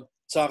about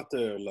charter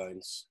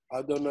airlines?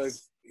 I don't know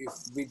if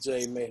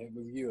Vijay may have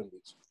a view on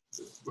this.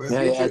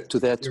 May I add to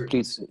that,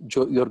 please,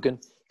 Jürgen?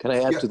 Can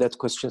I add to that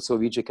question so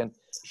Vijay can?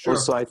 Sure.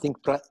 Also, I think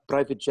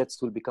private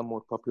jets will become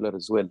more popular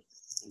as well.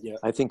 Yeah.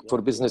 I think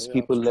for business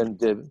people and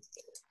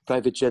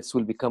private jets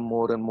will become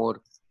more and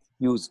more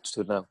used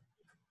now.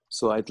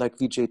 So I'd like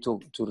Vijay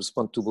to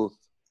respond to both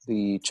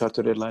the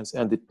charter airlines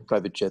and the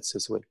private jets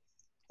as well.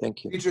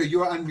 Thank you. Vijay,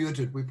 you are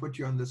unmuted. We put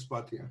you on the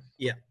spot here.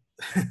 Yeah.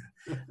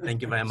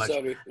 Thank you very much.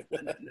 Sorry.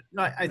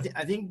 No, I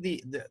think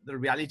the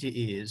reality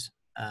is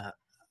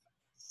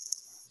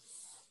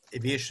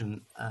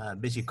aviation,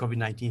 basically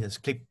COVID-19 has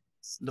clipped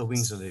the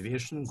wings of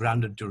aviation,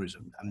 grounded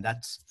tourism. And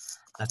that's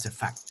a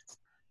fact.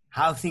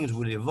 How things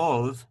will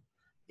evolve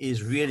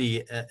is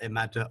really a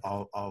matter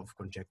of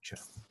conjecture.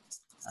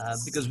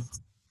 Because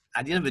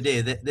at the end of the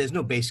day, there's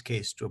no base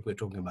case to what we're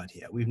talking about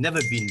here. We've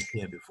never been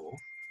here before.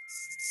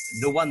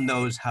 No one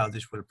knows how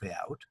this will play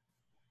out.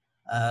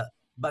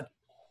 But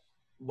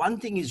one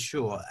thing is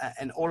sure,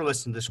 and all of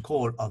us in this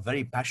call are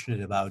very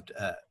passionate about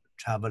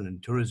travel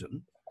and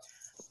tourism,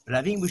 but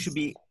I think we should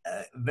be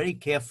very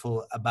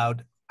careful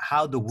about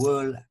how the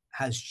world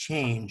has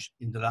changed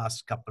in the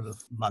last couple of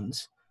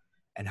months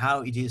and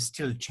how it is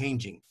still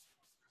changing.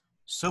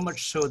 So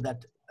much so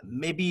that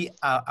maybe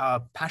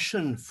our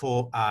passion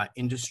for our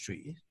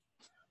industry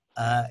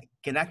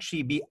can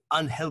actually be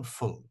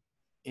unhelpful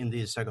in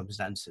these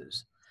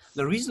circumstances.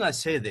 The reason I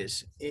say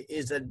this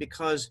is that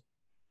because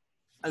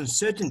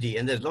uncertainty,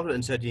 and there's a lot of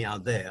uncertainty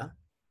out there,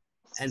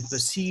 and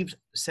perceived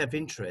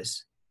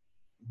self-interest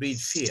breed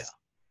fear,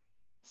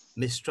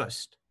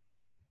 mistrust,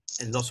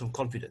 and loss of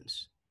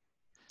confidence.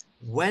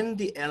 When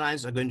the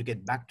airlines are going to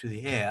get back to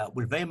the air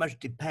will very much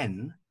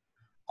depend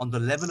on the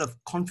level of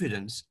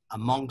confidence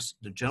amongst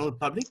the general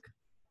public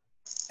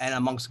and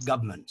amongst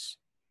governments,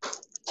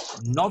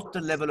 not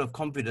the level of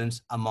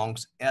confidence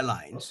amongst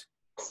airlines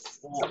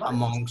or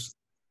amongst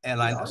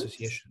airline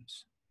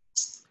associations.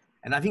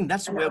 And I think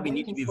that's where we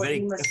need to be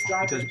very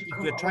careful, because if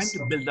we're trying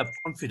to build up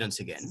confidence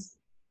again,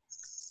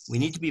 we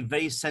need to be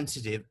very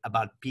sensitive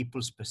about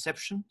people's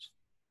perceptions,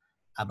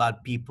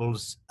 about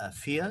people's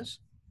fears,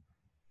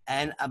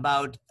 and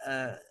about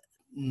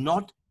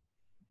not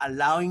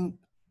allowing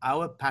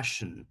our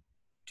passion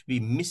to be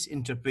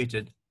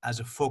misinterpreted as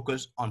a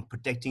focus on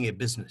protecting a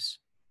business.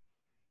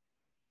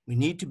 We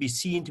need to be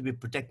seen to be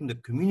protecting the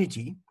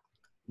community,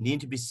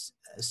 need to be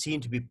seen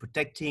to be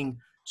protecting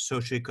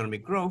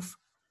socioeconomic growth,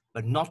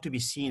 but not to be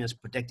seen as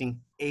protecting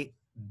a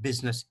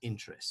business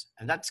interest.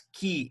 And that's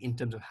key in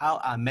terms of how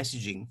our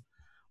messaging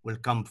will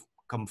come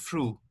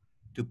through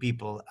to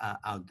people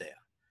out there.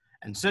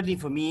 And certainly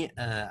for me,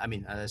 I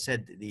mean, as I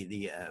said,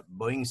 the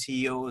Boeing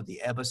CEO,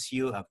 the Airbus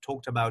CEO have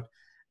talked about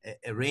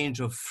a range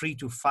of 3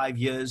 to 5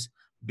 years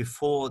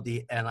before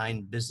the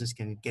airline business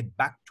can get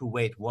back to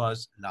where it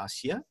was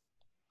last year.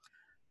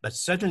 But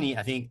certainly,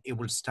 I think it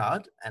will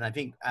start. And I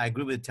think I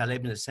agree with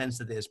Taleb in the sense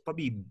that there's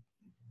probably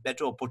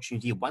better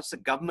opportunity once the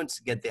governments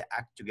get their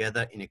act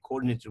together in a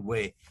coordinated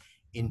way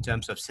in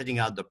terms of setting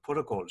out the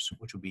protocols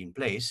which will be in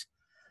place,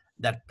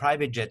 that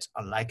private jets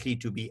are likely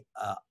to be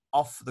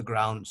off the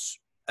ground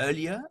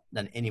earlier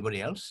than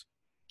anybody else,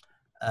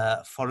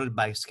 followed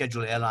by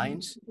scheduled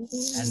airlines,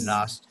 and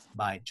last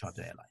by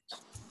charter airlines.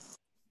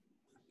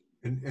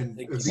 And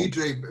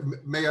Vijay,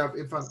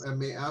 if I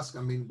may ask,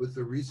 I mean, with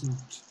the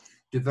recent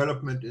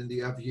development in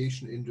the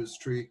aviation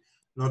industry,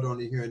 not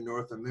only here in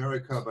North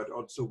America, but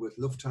also with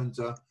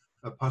Lufthansa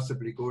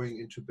possibly going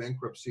into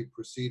bankruptcy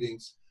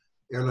proceedings,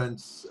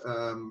 airlines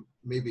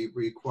may be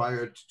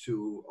required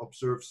to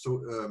observe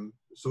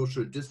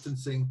social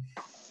distancing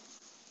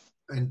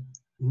and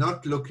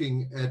not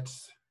looking at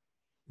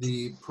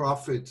the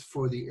profit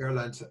for the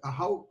airlines.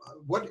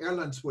 What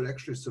airlines will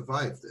actually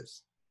survive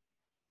this?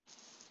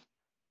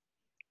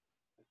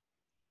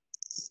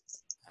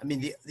 I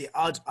mean, the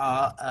odds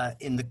are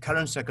in the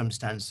current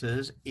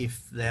circumstances,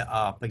 if there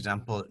are, for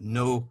example,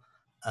 no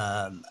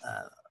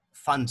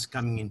funds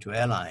coming into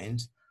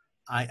airlines,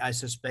 I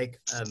suspect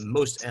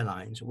most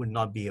airlines would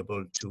not be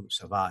able to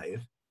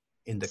survive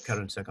in the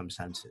current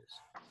circumstances.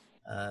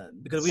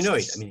 Because we know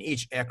it. I mean,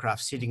 each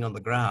aircraft sitting on the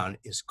ground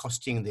is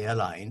costing the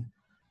airline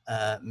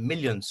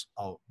millions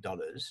of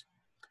dollars.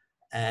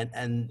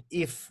 And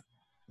if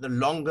the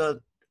longer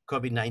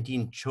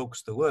COVID-19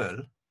 chokes the world,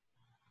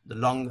 the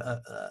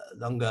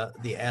longer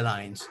the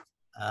airlines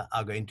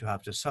are going to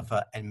have to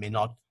suffer and may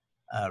not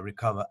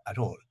recover at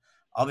all.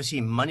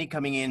 Obviously, money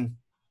coming in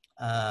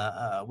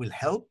will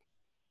help,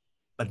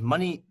 but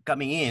money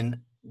coming in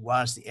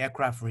whilst the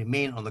aircraft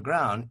remain on the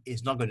ground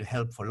is not going to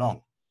help for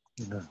long.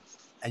 No.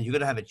 And you're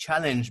going to have a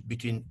challenge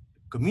between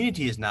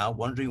communities now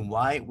wondering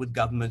why would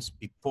governments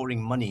be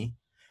pouring money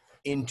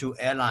into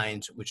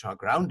airlines which are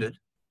grounded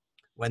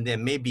when there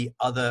may be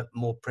other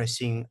more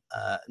pressing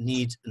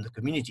needs in the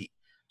community.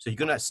 So you're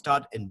going to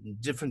start a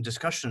different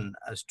discussion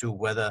as to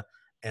whether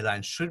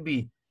airlines should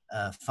be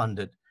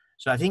funded.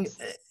 So I think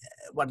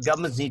what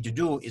governments need to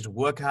do is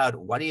work out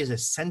what is a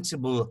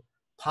sensible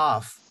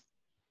path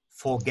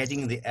for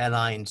getting the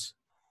airlines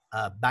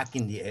back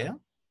in the air.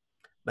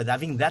 But I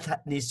think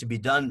that needs to be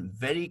done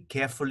very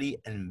carefully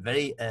and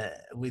very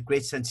with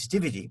great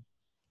sensitivity,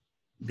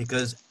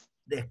 because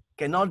there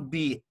cannot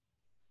be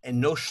a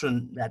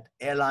notion that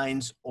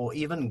airlines or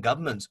even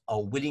governments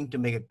are willing to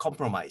make a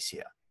compromise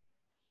here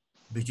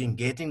between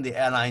getting the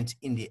airlines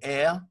in the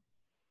air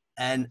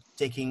and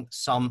taking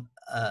some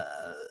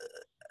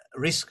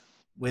risk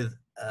with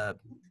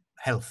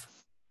health.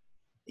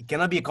 It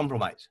cannot be a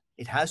compromise.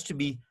 It has to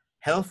be,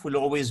 health will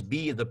always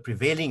be the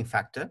prevailing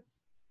factor,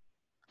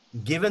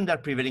 given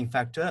that prevailing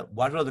factor,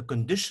 what are the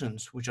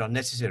conditions which are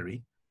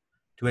necessary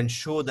to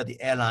ensure that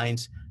the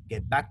airlines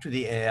get back to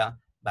the air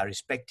by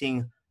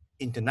respecting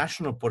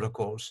international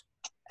protocols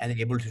and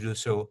able to do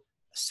so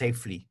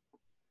safely?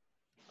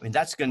 I mean,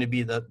 that's going to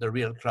be the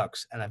real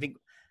crux. And I think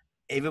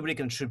everybody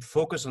should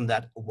focus on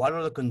that. What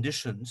are the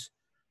conditions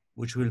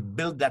which will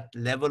build that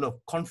level of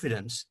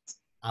confidence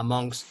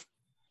amongst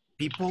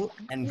people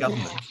and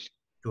governments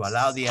to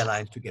allow the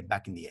airlines to get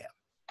back in the air?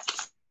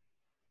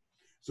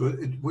 So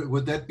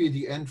would that be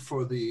the end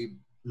for the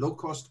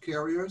low-cost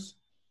carriers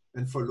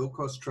and for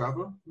low-cost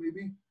travel,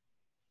 maybe?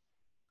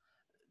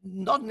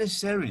 Not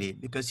necessarily,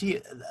 because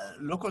here,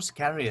 low-cost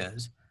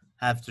carriers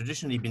have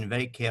traditionally been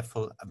very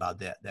careful about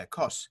their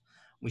costs,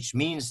 which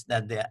means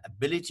that their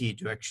ability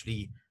to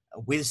actually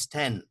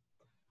withstand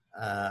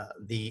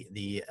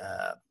the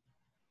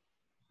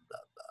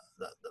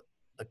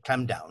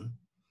clampdown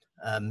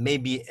may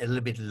be a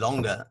little bit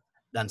longer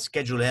than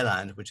scheduled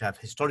airlines, which have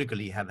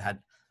historically had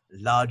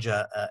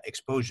larger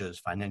exposures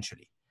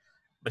financially.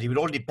 But it would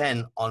all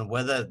depend on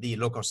whether the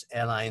low-cost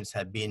airlines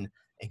have been,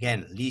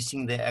 again,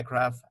 leasing their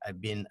aircraft, have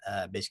been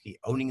basically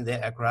owning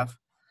their aircraft.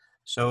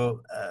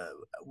 So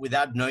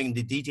without knowing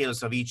the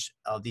details of each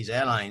of these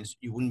airlines,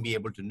 you wouldn't be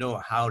able to know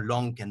how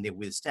long can they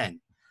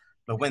withstand.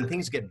 But when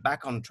things get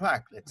back on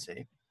track, let's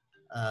say,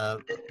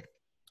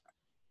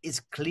 it's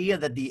clear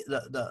that the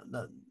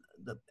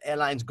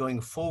airlines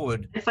going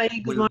forward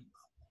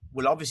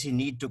will obviously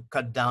need to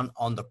cut down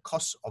on the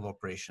costs of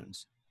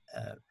operations.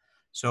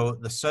 So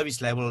the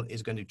service level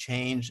is going to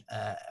change,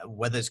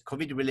 whether it's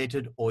COVID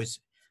related or it's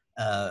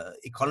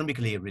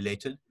economically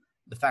related.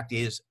 The fact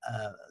is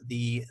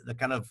the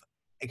kind of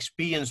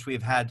experience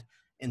we've had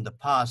in the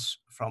past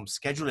from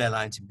scheduled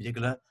airlines in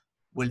particular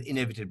will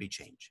inevitably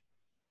change.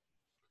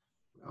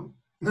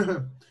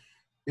 Well,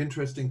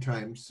 interesting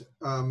times.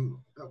 I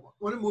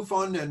want to move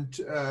on and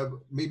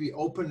maybe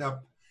open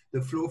up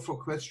the floor for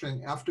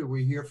questioning after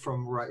we hear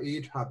from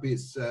Raed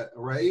Habis.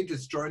 Raed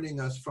is joining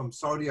us from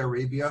Saudi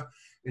Arabia,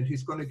 and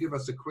he's going to give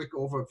us a quick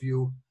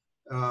overview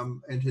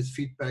and his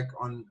feedback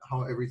on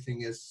how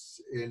everything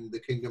is in the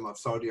Kingdom of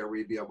Saudi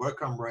Arabia.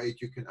 Welcome, Raed.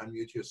 You can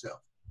unmute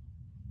yourself.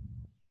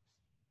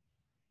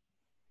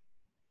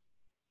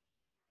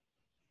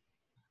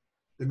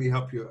 Let me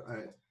help you.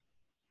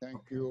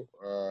 Thank you,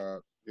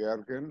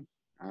 Jürgen,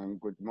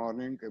 and good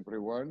morning,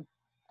 everyone.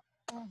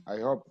 I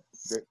hope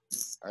there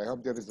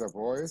is a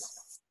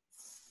voice.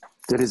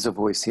 There is a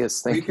voice,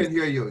 yes, thank you. We can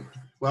hear you.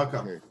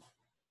 Welcome. Okay.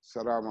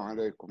 Assalamu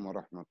alaikum wa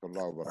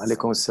rahmatullahi wa barakatuh.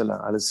 Alaikum assalam.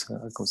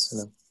 Alaikum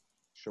assalam.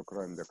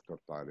 Shukran, Dr.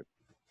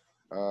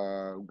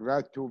 Talib.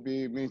 Glad to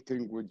be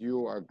meeting with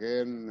you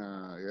again,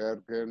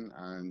 Jürgen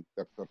and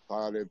Dr.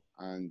 Talib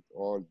and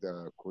all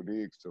the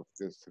colleagues of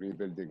this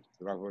Rebuilding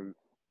Travel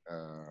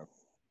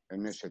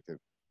initiative.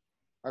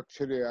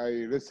 Actually,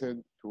 I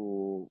listened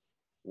to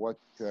what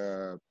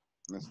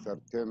Mr.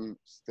 Tim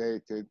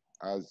stated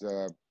as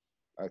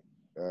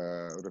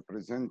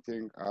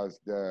representing as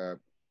the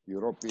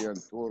European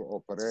tour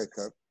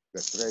operator,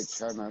 the trade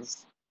channel,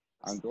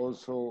 and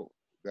also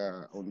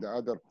on the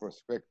other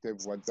perspective,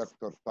 what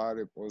Dr.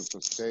 Talib also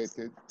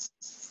stated,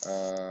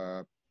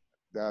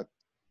 that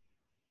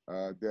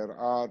there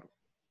are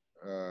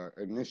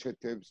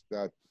initiatives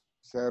that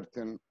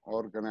certain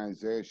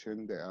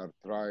organizations, they are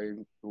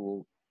trying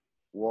to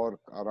work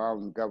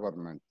around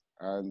government.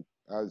 And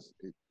as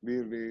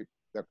clearly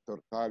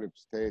Dr. Talib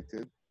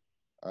stated,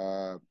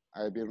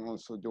 I've been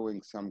also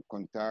doing some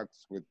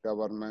contacts with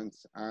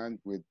governments and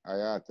with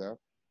IATA.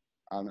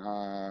 And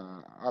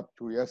up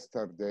to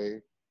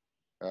yesterday,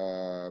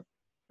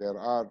 there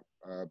are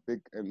a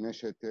big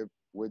initiative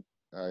with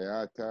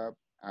IATA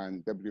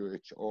and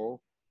WHO,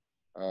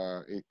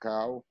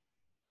 ECOA,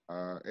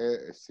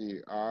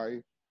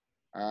 ACI,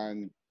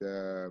 and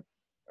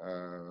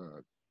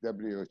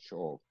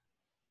WHO.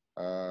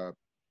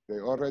 They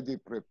already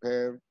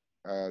prepared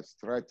a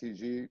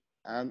strategy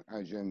and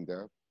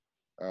agenda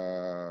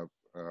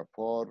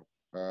for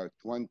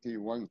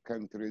 21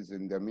 countries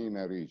in the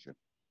MENA region.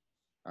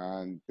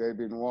 And they've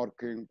been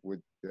working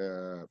with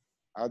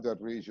other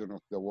regions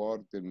of the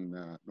world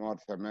in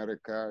North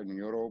America, in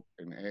Europe,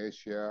 in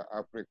Asia,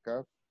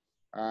 Africa,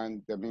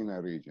 and the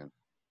MENA region.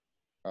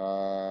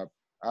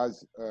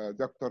 As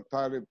Dr.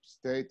 Talib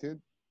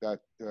stated,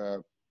 that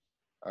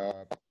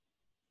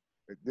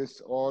this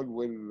all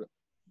will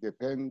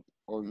depend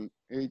on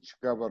each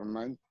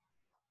government,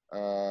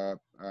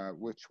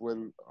 which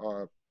will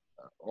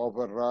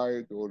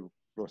override or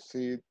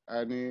proceed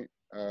any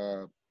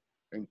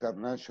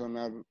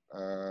international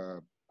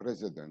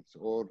precedents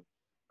or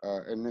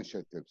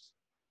initiatives.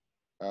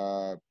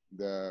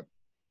 The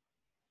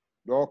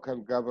local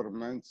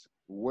governments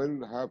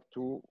will have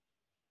to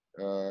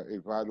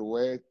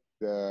evaluate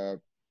the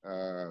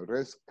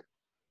risk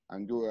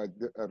and do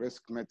a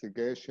risk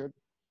mitigation,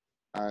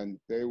 and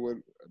they will,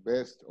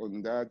 based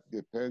on that,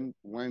 depend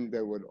when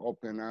they will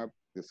open up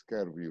the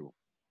scare view.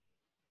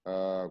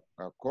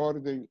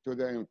 According to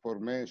the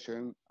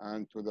information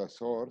and to the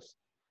source,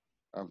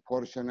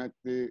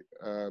 unfortunately,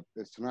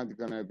 it's not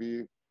going to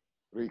be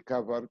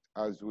recovered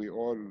as we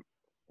all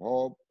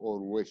hope or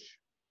wish.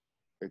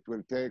 It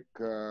will take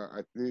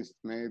at least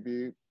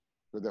maybe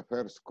to the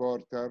first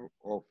quarter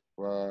of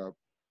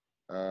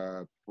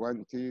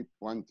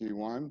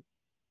 2021,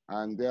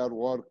 and they are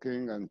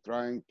working and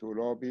trying to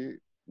lobby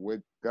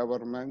with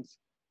governments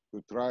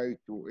to try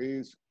to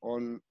ease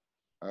on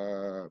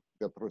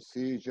the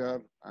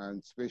procedure,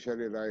 and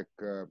especially like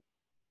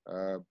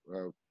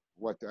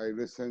what I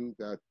listened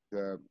that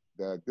the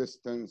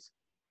distance,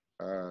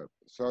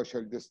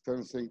 social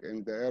distancing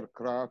in the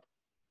aircraft.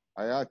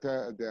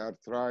 IATA, they are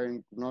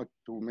trying not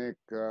to make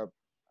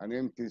an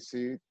empty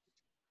seat,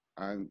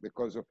 and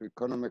because of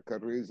economical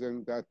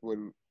reason, that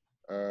will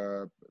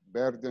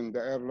burden the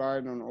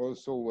airline and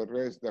also will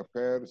raise the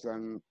fares,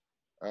 and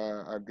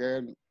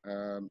again,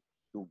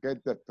 to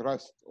get the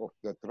trust of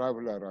the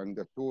traveler and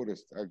the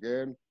tourist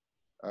again,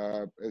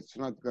 it's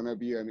not going to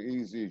be an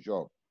easy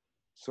job.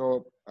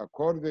 So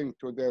according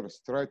to their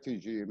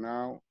strategy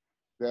now,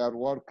 they are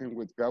working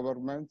with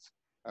governments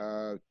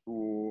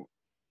to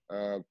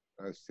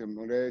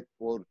stimulate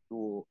or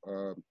to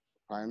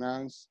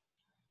finance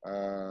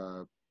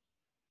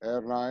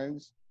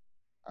airlines,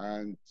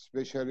 and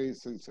especially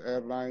since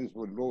airlines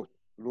will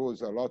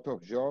lose a lot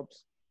of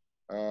jobs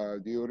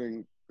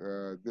during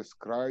this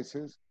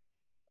crisis.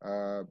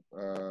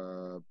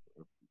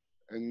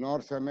 In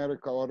North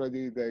America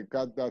already they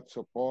got that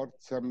support,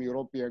 some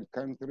European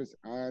countries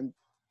and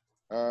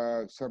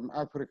some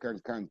African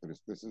countries.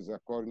 This is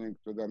according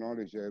to the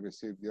knowledge I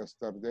received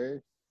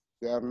yesterday.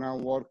 They are now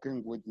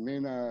working with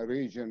MENA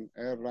region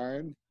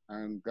airline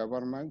and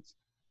governments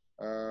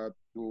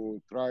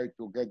to try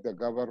to get the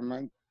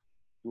government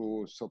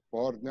to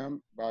support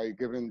them by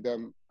giving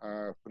them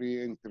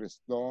free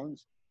interest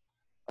loans,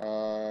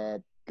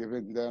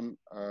 giving them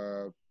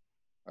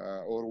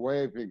or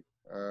waiving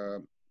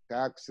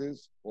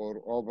taxes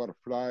or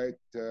overflight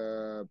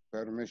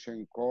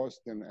permission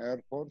cost in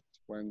airports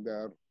when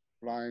they're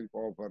flying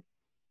over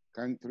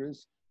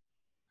countries.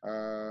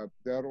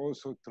 They're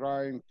also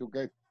trying to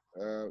get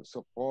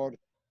support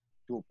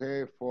to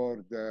pay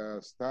for the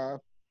staff,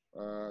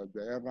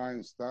 the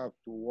airline staff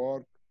to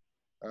work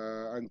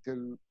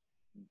until,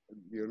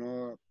 you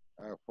know,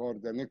 for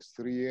the next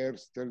 3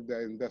 years till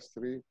the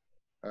industry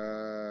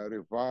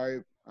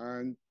revive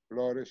and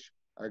flourish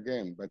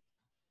again. But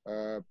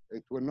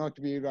it will not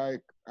be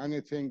like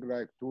anything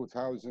like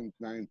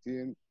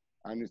 2019,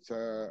 and it's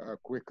a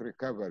quick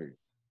recovery.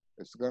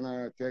 It's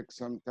gonna take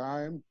some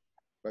time,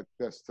 but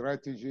the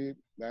strategy,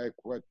 like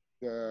what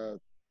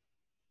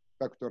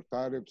Dr.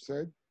 Talib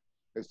said,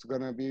 it's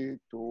gonna be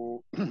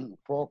to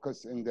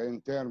focus in the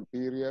interim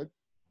period,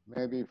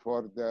 maybe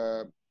for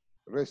the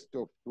rest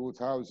of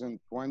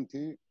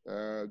 2020,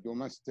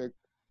 domestic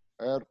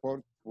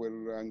airport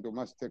and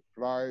domestic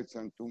flights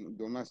and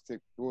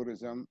domestic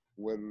tourism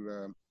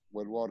will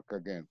work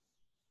again.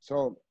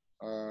 So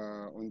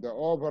on the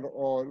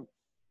overall,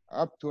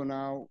 up to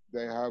now,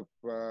 they have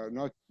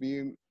not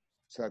been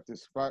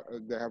satisfied.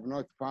 They have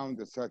not found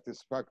a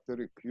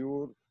satisfactory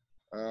cure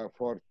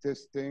for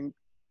testing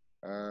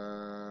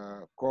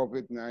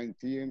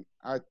COVID-19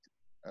 at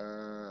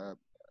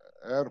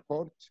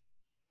airports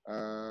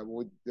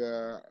with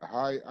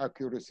high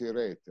accuracy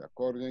rate.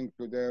 According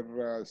to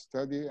their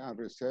study and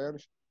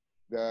research,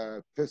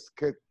 the test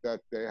kit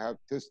that they have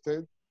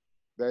tested,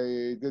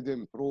 they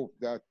didn't prove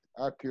that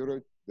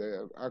accurate.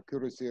 The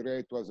accuracy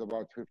rate was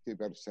about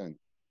 50%.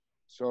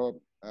 So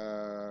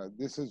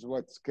this is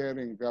what's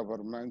scaring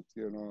government,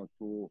 you know,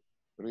 to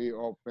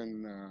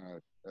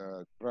reopen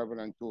travel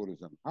and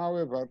tourism.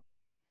 However,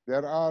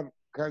 there are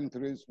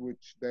countries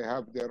which they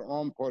have their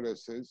own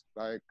policies,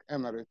 like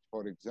Emirates,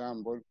 for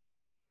example.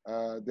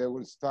 They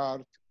will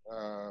start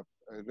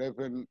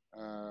 11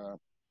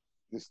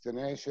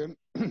 destination,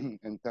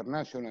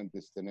 international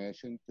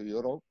destination to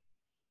Europe,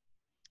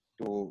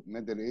 to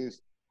Middle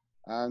East,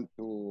 and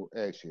to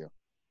Asia.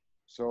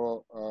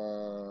 So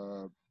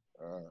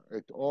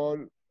it all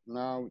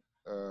now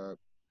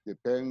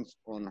depends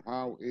on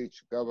how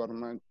each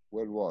government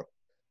will work.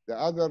 The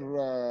other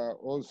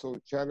also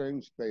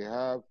challenge they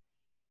have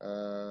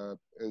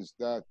is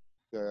that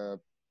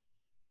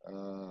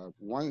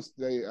once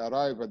they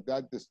arrive at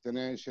that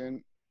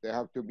destination, they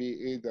have to be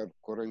either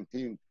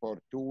quarantined for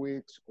 2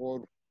 weeks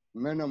or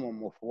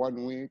minimum of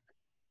 1 week,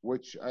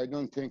 which I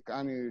don't think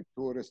any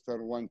tourist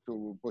want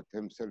to put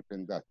himself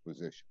in that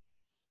position.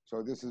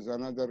 So this is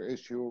another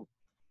issue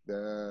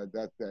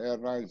that the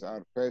airlines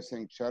are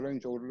facing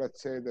challenge, or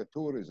let's say the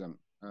tourism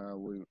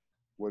will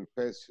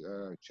face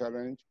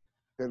challenge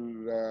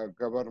till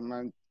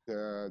government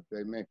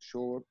they make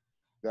sure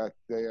that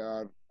they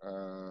are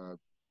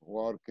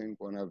working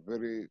on a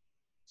very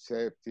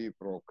safety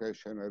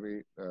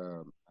precautionary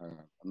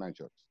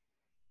measures.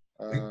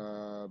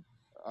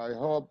 I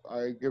hope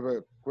I give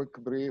a quick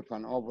brief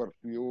and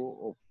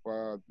overview of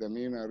the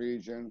MENA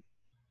region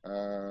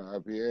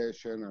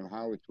aviation and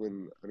how it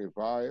will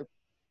revive.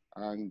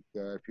 And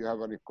if you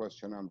have any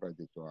question, I'm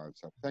ready to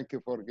answer. Thank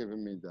you for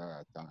giving me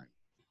the time.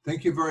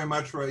 Thank you very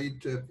much,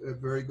 Raid. A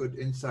very good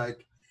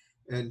insight.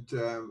 And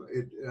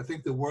I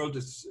think the world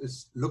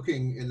is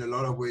looking in a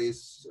lot of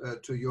ways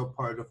to your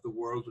part of the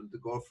world and the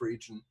Gulf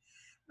region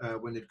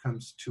when it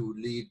comes to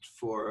lead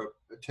for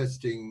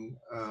testing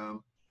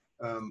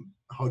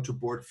how to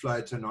board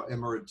flights. And now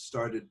Emirates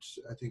started,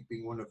 I think,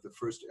 being one of the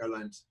first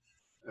airlines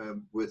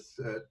with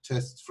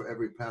tests for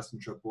every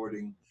passenger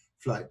boarding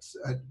flights.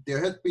 There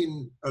has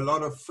been a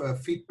lot of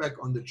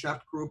feedback on the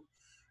chat group.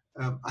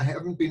 I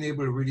haven't been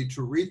able really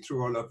to read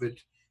through all of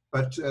it,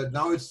 but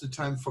now it's the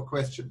time for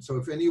questions. So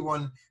if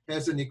anyone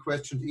has any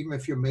questions, even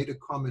if you made a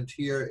comment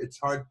here, it's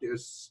hard.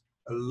 There's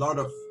a lot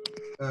of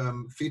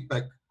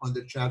feedback on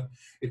the chat.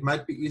 It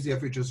might be easier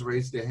if you just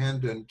raise their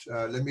hand, and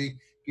let me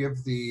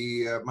give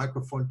the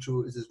microphone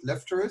to, is it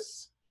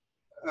Lefteris?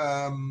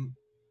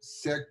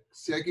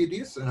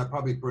 Sergidis, and I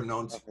probably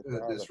pronounced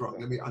this wrong.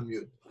 Let me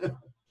unmute.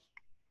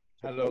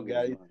 Hello,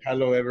 guys.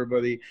 Hello,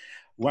 everybody.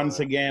 Once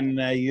again,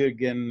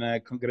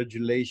 Jürgen,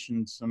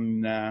 congratulations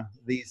on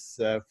this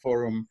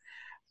forum.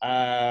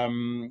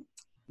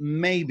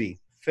 Maybe,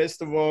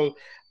 first of all,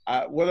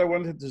 what I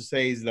wanted to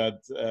say is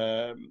that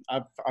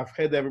I've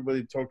heard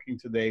everybody talking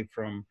today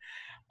from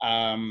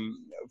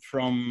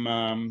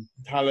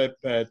Taleb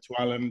to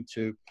Alan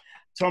to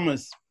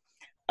Thomas.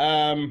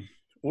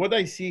 What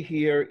I see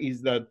here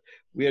is that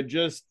we are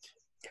just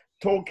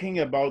talking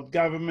about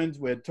governments,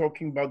 we're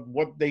talking about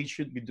what they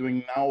should be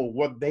doing now, or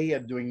what they are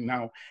doing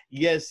now.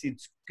 Yes,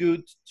 it's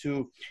good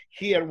to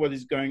hear what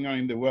is going on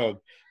in the world,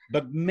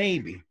 but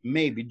maybe,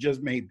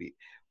 just maybe,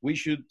 we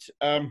should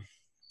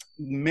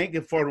make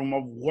a forum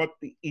of what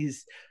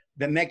is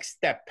the next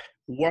step.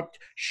 What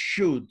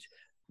should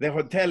the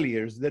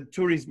hoteliers, the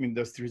tourism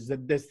industries, the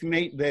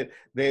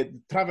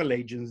travel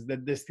agents, the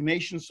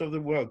destinations of the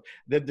world,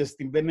 the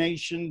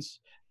destinations,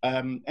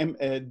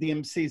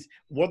 DMCs,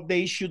 what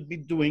they should be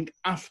doing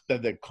after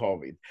the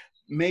COVID.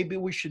 Maybe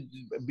we should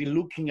be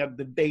looking at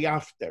the day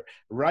after.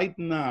 Right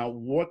now,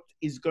 what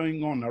is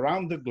going on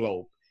around the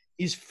globe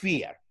is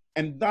fear.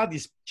 And that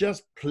is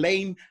just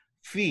plain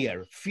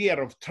fear.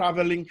 Fear of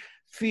traveling,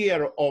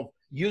 fear of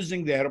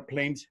using the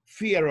airplanes,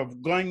 fear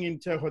of going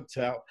into a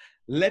hotel.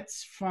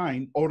 Let's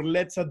find, or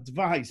let's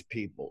advise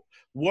people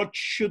what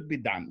should be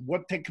done,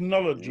 what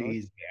technology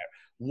is there,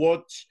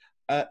 what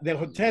the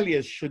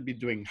hoteliers should be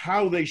doing,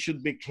 how they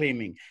should be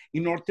cleaning,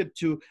 in order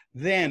to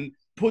then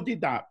put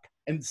it up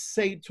and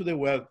say to the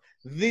world,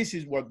 this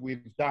is what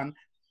we've done,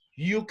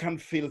 you can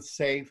feel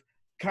safe,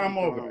 come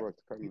over.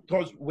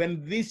 Because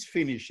when this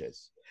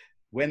finishes,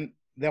 when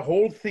the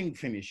whole thing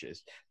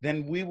finishes,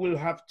 then we will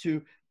have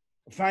to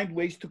find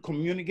ways to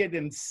communicate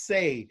and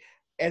say,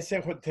 as a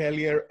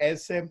hotelier,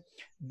 as a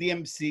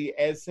DMC,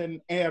 as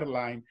an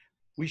airline,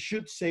 we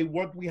should say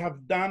what we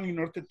have done in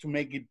order to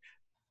make it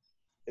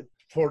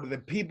for the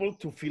people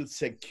to feel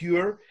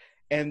secure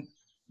and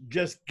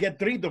just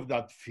get rid of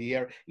that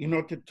fear in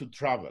order to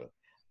travel.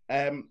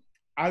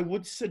 I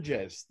would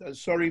suggest,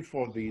 sorry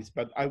for this,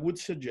 but I would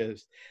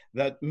suggest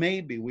that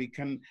maybe we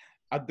can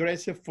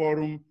address a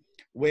forum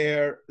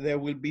where there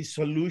will be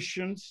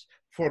solutions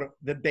for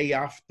the day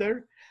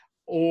after,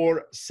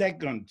 or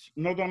second,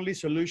 not only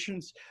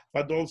solutions,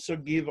 but also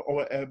give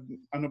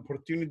an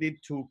opportunity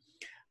to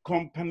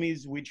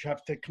companies which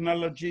have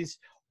technologies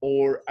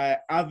or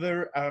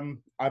other,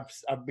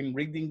 I've been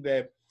reading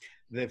the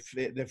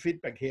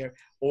feedback here,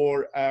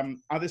 or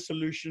other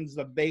solutions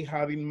that they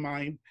have in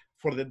mind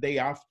for the day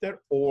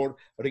after, or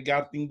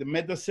regarding the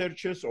meta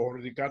searches, or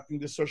regarding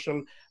the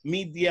social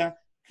media,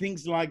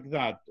 things like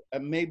that.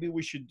 Maybe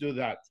we should do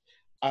that.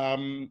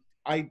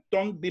 I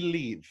don't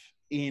believe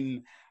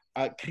in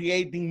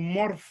creating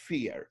more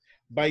fear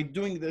by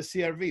doing the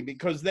CRV,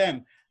 because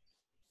then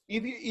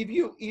if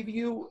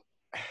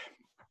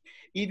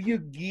you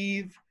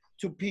give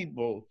to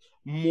people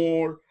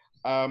more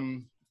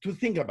to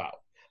think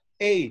about,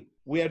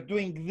 we are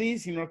doing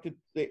this in order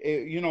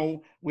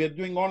to, we are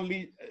doing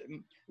only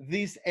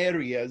these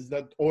areas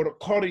that, or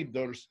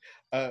corridors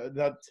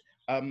that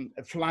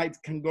flights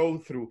can go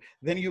through,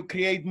 then you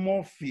create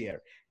more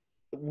fear.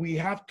 We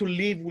have to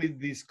live with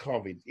this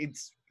COVID.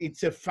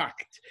 It's a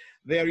fact.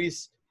 There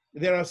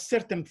are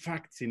certain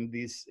facts in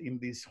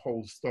this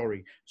whole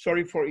story.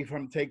 Sorry for if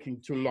I'm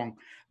taking too long,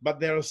 but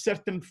there are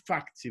certain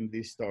facts in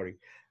this story.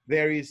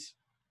 There is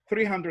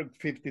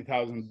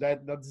 350,000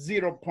 dead. That's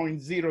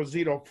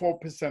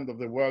 0.004% of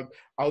the world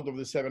out of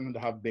the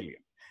 7.5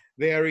 billion.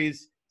 There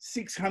is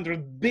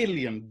 $600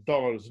 billion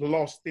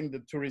lost in the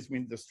tourism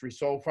industry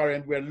so far,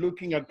 and we're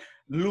looking at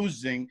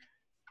losing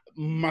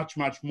much,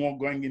 much more,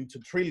 going into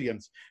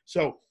trillions.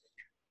 So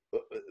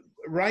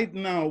right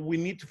now, we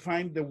need to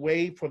find the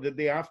way for the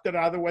day after,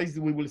 otherwise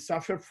we will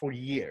suffer for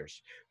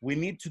years. We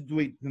need to do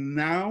it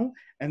now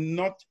and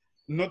not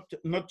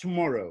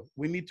tomorrow.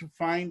 We need to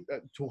find,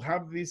 to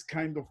have these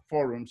kind of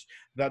forums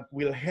that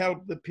will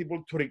help the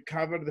people to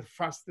recover the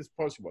fastest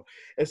possible.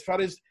 As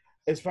far as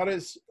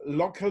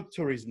local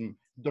tourism,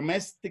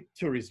 domestic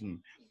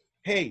tourism,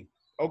 hey,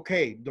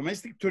 okay,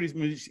 domestic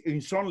tourism is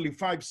only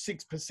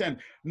 5-6%.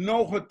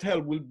 No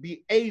hotel will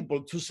be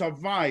able to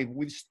survive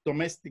with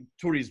domestic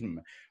tourism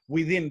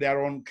within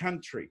their own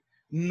country.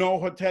 no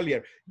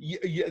hotelier.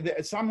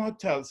 Some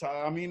hotels,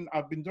 I mean,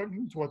 I've been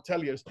talking to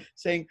hoteliers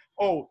saying,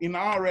 oh, in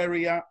our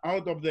area,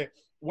 out of the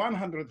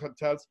 100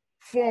 hotels,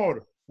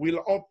 4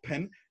 will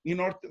open in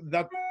order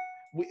that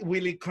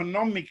will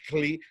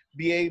economically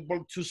be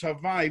able to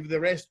survive, the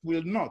rest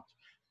will not.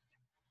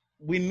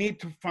 We need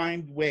to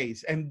find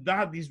ways, and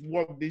that is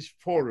what this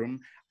forum,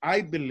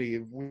 I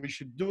believe we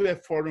should do a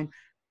forum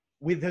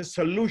with the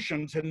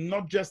solutions and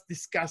not just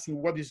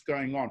discussing what is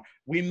going on.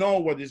 We know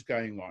what is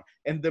going on.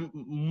 And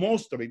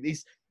most of it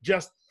is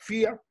just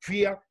fear,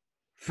 fear,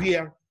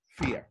 fear,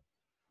 fear,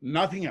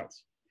 nothing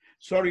else.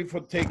 Sorry for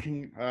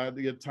taking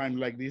your time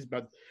like this,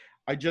 but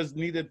I just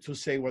needed to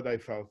say what I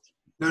felt.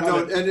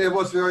 No, and it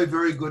was very,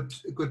 very good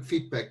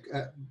feedback.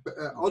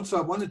 Also,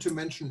 I wanted to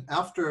mention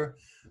after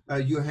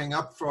you hang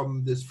up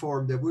from this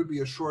forum, there will be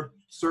a short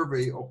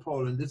survey or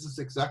poll, and this is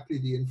exactly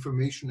the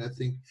information I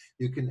think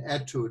you can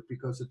add to it,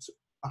 because it's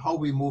how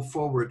we move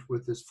forward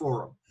with this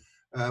forum.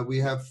 We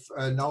have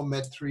now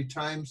met 3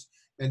 times,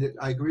 and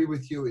I agree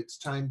with you. It's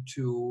time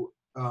to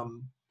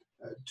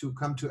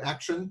come to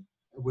action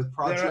with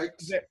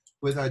projects,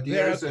 with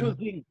ideas.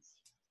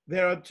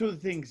 There are two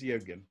things,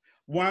 Jürgen.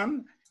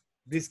 One,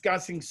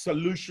 discussing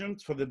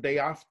solutions for the day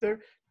after.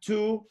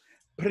 2,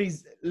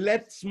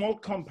 let small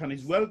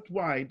companies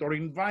worldwide or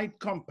invite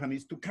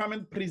companies to come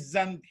and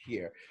present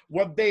here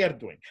what they are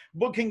doing.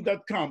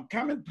 Booking.com,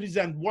 come and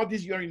present what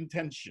is your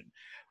intention.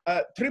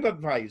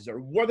 TripAdvisor,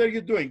 what are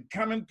you doing?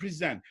 Come and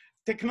present.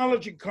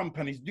 Technology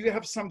companies, do you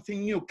have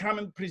something new? Come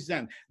and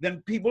present.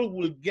 Then people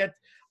will get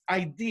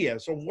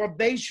ideas of what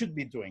they should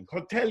be doing.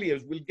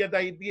 Hoteliers will get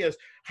ideas.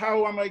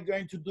 How am I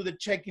going to do the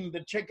check-in,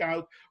 the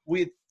checkout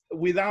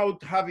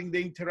without having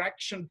the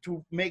interaction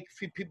to make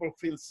people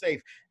feel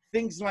safe?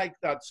 Things like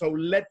that. So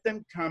let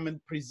them come and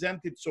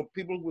present it so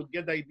people will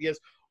get ideas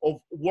of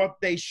what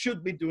they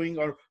should be doing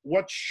or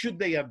what should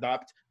they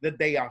adapt the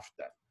day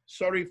after.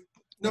 Sorry.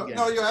 No,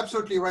 you're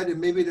absolutely right. And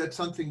maybe that's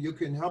something you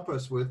can help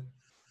us with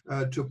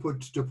to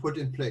put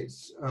in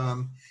place.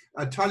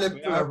 Taleb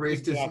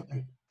raised this.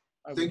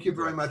 Thank you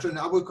very much. And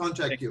I will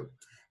contact you.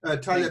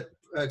 Taleb,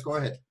 go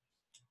ahead.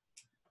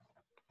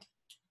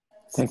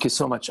 Thank you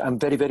so much. I'm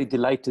very, very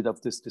delighted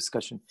of this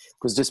discussion,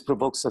 because this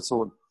provokes us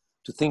all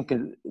to think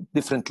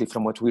differently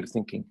from what we're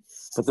thinking.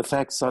 But the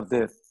facts are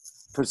there.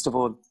 First of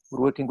all,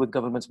 we're working with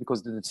governments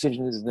because the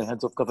decision is in the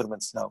hands of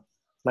governments now,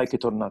 like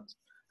it or not.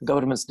 The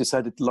governments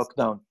decided to lock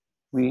down.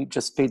 We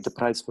just paid the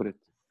price for it.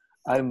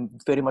 I'm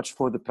very much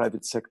for the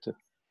private sector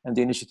and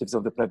the initiatives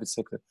of the private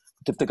sector.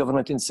 But if the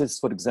government insists,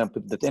 for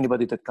example, that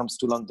anybody that comes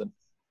to London,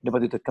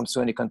 anybody that comes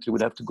to any country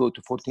would have to go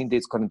to 14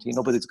 days quarantine,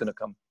 nobody's going to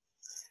come.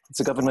 It's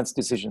a government's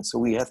decision, so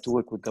we have to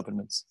work with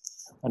governments.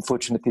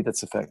 Unfortunately,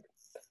 that's a fact.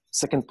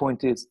 Second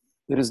point is,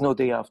 there is no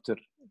day after,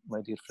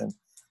 my dear friend.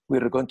 We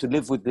are going to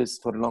live with this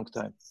for a long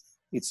time.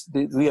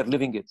 We are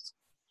living it.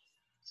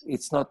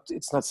 It's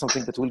not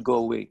something that will go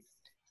away.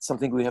 It's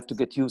something we have to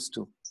get used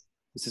to.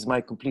 This is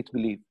my complete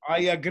belief. I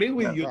agree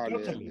with you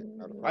totally.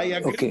 I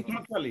agree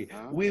totally.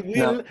 We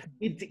will, now,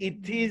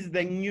 it is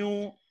the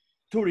new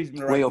tourism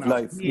right way of now.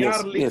 life. We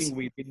are living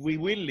with it. We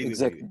will live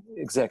with it.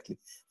 Exactly.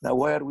 Now,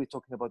 why are we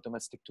talking about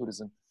domestic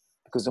tourism?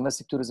 Because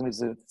domestic tourism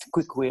is a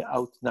quick way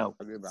out now.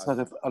 It's not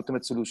an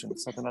ultimate solution.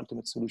 It's not an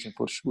ultimate solution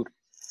for sure.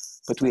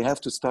 But we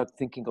have to start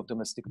thinking of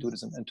domestic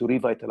tourism and to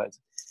revitalize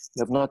it.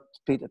 We have not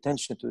paid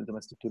attention to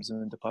domestic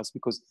tourism in the past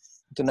because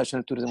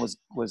international tourism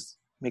was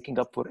making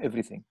up for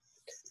everything.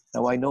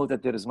 Now, I know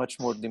that there is much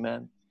more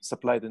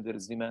supply than there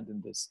is demand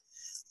in this,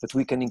 but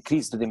we can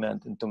increase the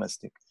demand in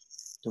domestic.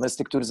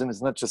 Domestic tourism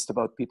is not just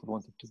about people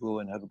wanting to go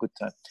and have a good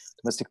time.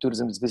 Domestic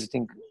tourism is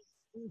visiting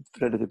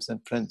relatives and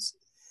friends.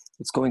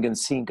 It's going and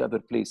seeing other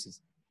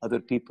places, other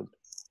people.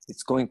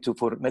 It's going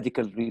for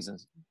medical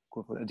reasons,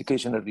 for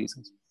educational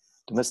reasons,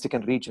 domestic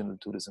and regional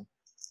tourism.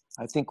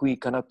 I think we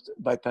cannot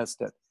bypass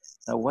that.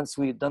 Now, once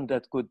we've done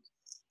that good,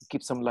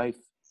 keep some life,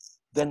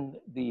 then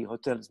the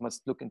hotels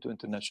must look into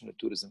international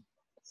tourism.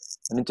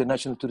 And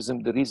international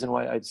tourism, the reason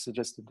why I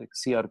suggested the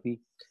CRP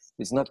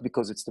is not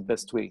because it's the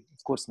best way.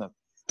 Of course not.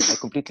 I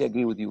completely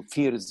agree with you.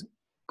 Fear is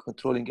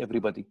controlling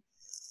everybody.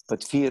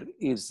 But fear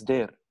is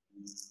there,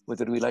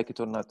 whether we like it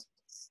or not.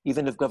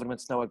 Even if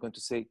governments now are going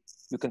to say,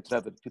 you can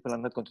travel, people are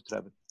not going to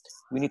travel.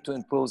 We need to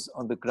impose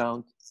on the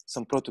ground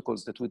some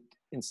protocols that would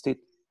instate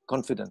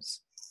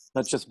confidence,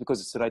 not just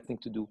because it's the right thing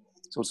to do,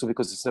 it's also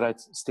because it's the right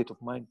state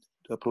of mind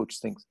to approach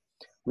things.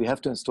 We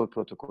have to install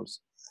protocols.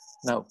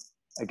 Now,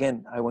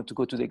 again, I want to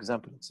go to the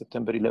example of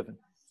September 11.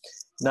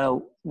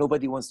 Now,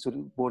 nobody wants to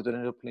board an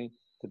airplane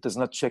that does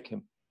not check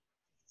him,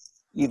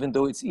 even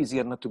though it's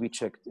easier not to be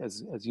checked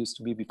as used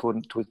to be before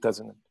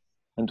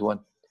 2001.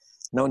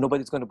 No,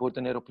 nobody's going to board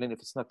an airplane if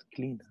it's not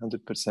clean,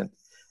 100%.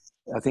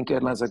 I think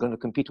airlines are going to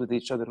compete with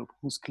each other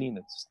who's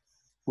cleanest,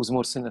 who's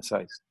more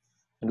sanitized.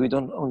 And we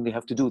don't only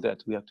have to do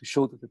that, we have to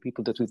show to the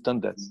people that we've done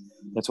that.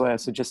 That's why I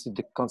suggested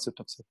the concept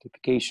of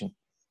certification.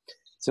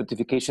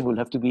 Certification will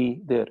have to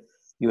be there.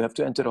 You have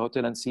to enter a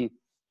hotel and see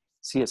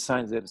a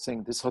sign there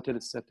saying this hotel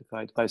is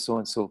certified by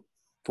so-and-so,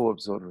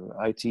 Forbes or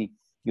IT,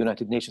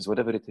 United Nations,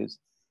 whatever it is.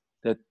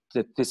 that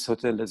this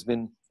hotel has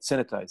been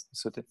sanitized.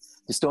 This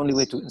is the only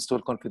way to install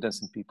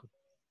confidence in people.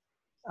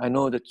 I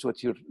know that what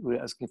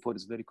we're asking for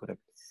is very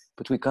correct,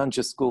 but we can't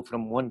just go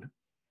from one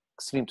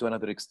extreme to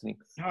another extreme.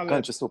 We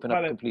can't just open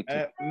up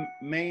completely.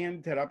 May I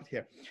interrupt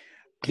here?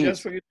 Please.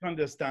 Just for you to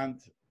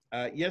understand,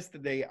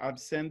 yesterday I've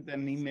sent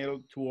an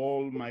email to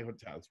all my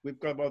hotels. We've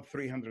got about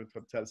 300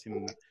 hotels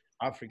in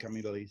Africa,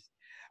 Middle East.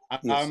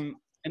 Yes.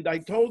 And I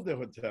told the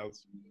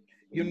hotels,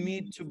 you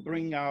need to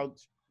bring out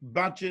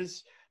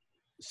badges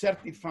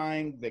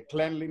certifying the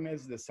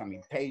cleanliness, the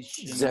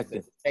sanitation, exactly.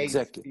 the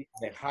safety,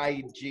 the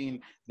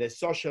hygiene, the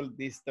social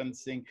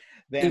distancing.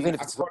 Then even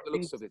if it's for the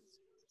looks of it.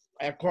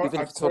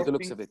 Even if it's for the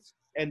looks of it.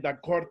 And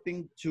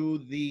according to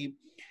the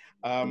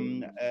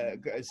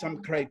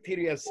some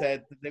criteria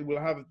set, they will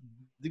have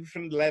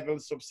different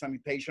levels of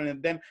sanitation,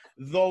 and then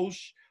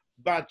those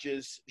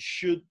badges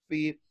should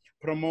be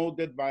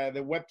promoted via the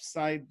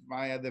website,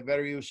 via the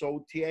various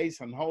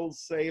OTAs and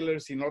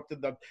wholesalers, in order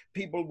that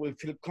people will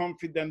feel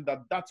confident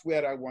that that's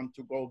where I want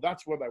to go,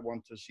 that's what I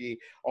want to see,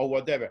 or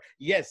whatever.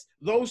 Yes,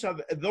 those are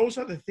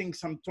the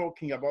things I'm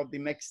talking about, the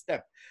next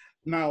step.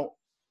 Now,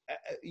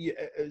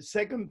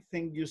 second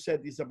thing you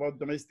said is about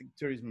domestic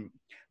tourism.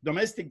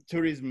 Domestic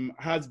tourism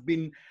has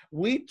been,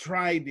 we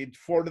tried it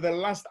for the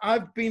last,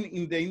 I've been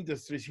in the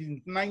industry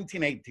since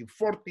 1980,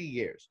 40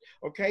 years,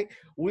 okay?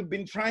 We've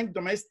been trying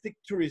domestic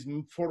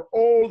tourism for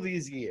all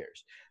these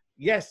years.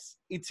 Yes,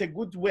 it's a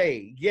good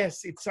way.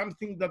 Yes, it's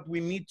something that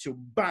we need to,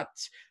 but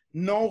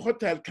no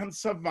hotel can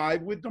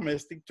survive with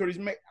domestic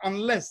tourism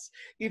unless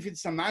if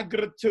it's an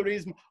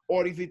agritourism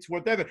or if it's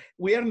whatever.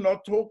 We are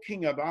not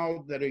talking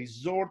about the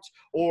resorts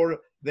or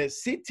the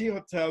city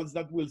hotels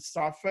that will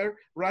suffer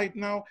right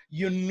now.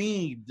 We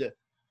need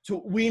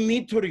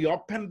to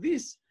reopen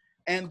this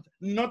and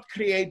not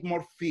create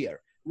more fear.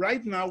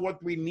 Right now,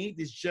 what we need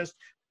is just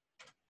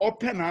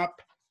open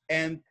up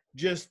and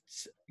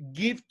just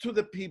give to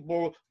the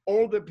people,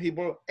 all the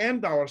people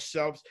and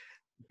ourselves,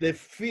 the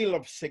feel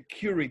of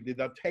security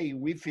that, hey,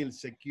 we feel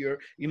secure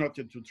in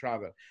order to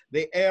travel.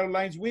 The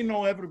airlines, we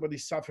know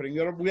everybody's suffering.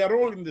 We are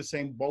all in the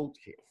same boat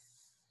here.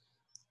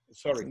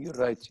 Sorry. You're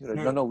right. You're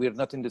right. No, we're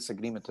not in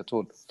disagreement at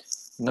all.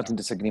 We're not in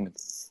disagreement.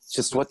 It's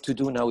just what to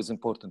do now is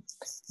important.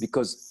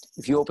 Because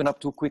if you open up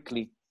too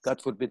quickly,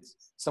 God forbid,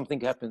 something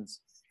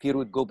happens, fear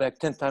would go back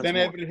 10 times then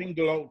more. Everything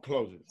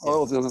closes.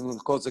 Oh, it will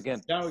close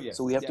again. Oh, yeah.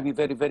 So we have to be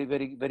very, very,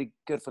 very, very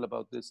careful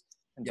about this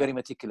and very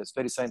meticulous,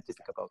 very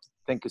scientific about it.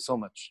 Thank you so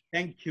much.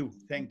 Thank you.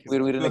 Thank you.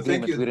 We're in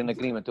agreement. We're in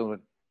agreement.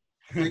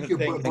 Thank you,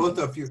 both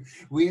of you.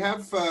 We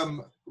have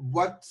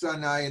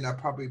Watzanai, and I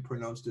probably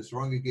pronounced this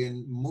wrong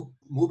again,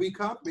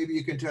 Mubika. Maybe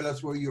you can tell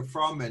us where you're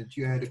from and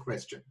you had a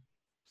question.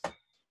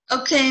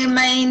 Okay,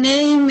 my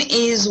name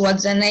is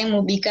Watzanai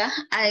Mubika.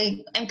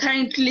 I'm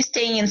currently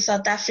staying in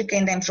South Africa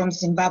and I'm from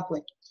Zimbabwe.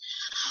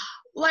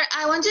 What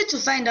I wanted to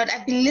find out,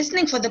 I've been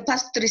listening for the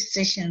past 3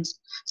 sessions.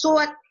 So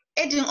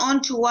adding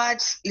on to what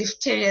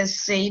Lefterius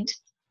said,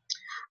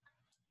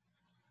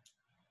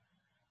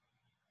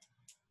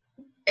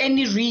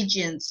 any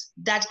regions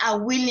that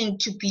are willing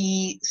to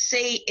be,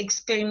 say,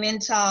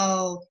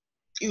 experimental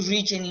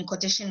region in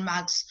quotation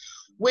marks,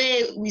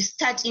 where we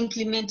start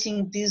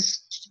implementing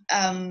these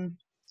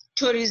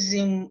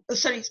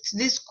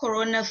these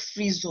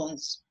corona-free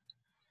zones.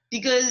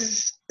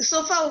 Because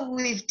so far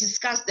we've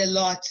discussed a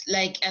lot,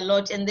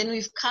 and then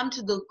we've come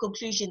to the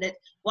conclusion that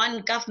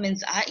 1,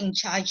 governments are in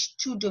charge,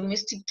 2,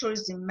 domestic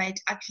tourism might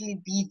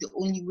actually be the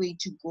only way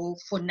to go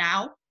for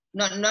now,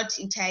 not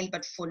entirely,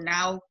 but for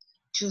now,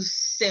 to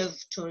serve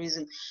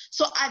tourism.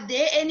 So are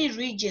there any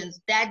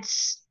regions that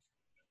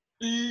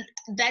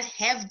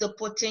have the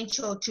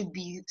potential to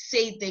be,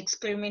 say, the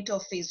experimental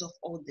phase of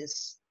all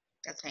this?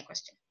 That's my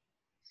question.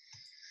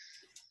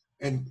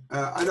 And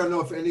I don't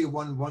know if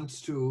anyone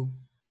wants to,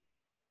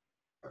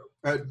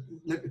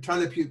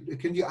 Talib,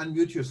 can you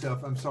unmute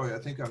yourself? I'm sorry, I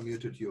think I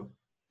muted you.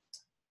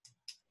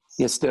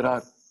 Yes, there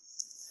are.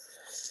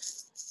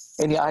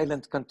 Any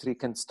island country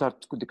can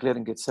start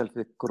declaring itself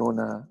a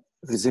corona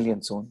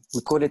resilient zone.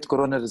 We call it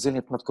corona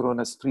resilient, not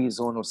corona free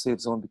zone or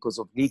safe zone because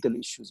of legal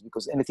issues,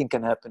 because anything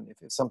can happen.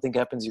 If something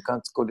happens, you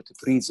can't call it a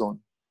free zone.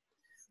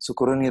 So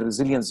corona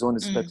resilient zone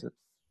is better.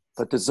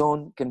 But the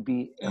zone can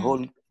be a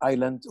whole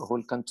island, a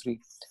whole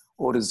country,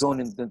 or a zone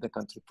in the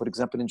country. For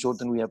example, in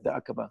Jordan, we have the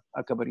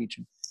Aqaba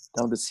region,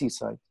 down the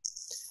seaside.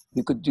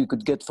 You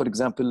could get, for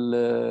example,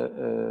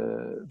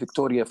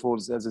 Victoria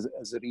Falls as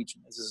a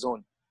region, as a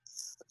zone.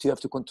 But you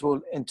have to control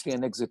entry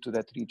and exit to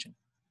that region.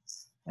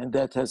 And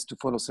that has to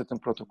follow certain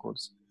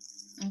protocols.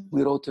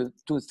 We wrote a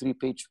 2-3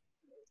 page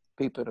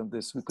paper on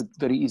this. We could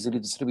very easily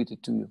distribute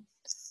it to you.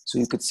 So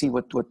you could see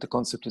what the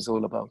concept is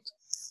all about.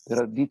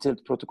 There are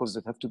detailed protocols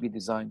that have to be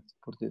designed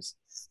for this.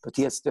 But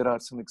yes, there are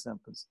some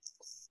examples.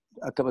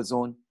 Aqaba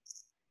zone,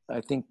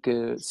 I think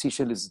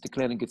Seychelles is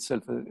declaring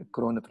itself a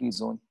corona-free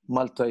zone.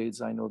 Malta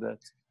is, I know that,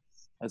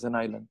 as an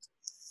island.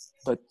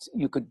 But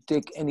you could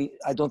take any,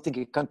 I don't think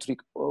a country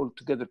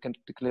altogether can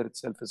declare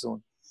itself a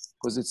zone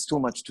because it's too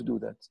much to do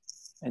that.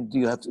 And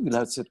you'll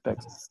have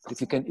setbacks.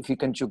 If you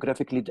can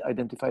geographically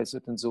identify a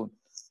certain zone,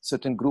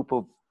 certain group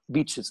of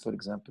beaches, for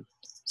example,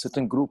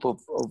 certain group of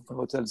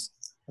hotels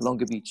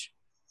along a beach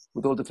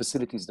with all the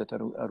facilities that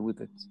are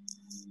with it,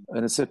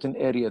 in a certain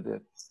area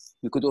there.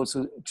 You could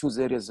also choose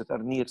areas that are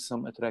near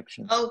some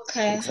attractions.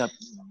 Okay. For example,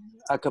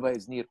 Aqaba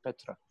is near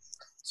Petra.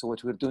 So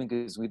what we're doing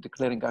is we're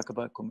declaring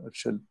Aqaba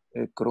commercial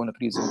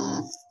corona-free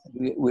zone.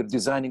 We're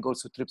designing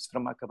also trips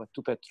from Aqaba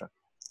to Petra.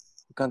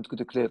 You can't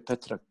declare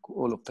Petra,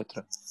 all of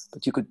Petra,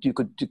 but you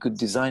could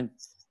design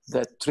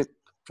that trip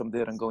from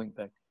there and going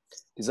back.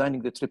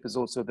 Designing the trip is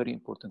also a very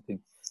important thing,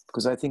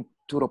 because I think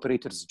tour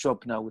operators'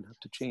 job now will have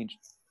to change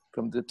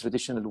from the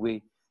traditional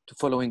way to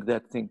following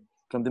that thing.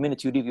 From the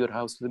minute you leave your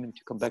house to the minute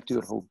you come back to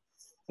your home,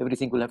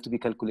 everything will have to be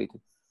calculated.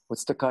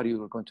 What's the car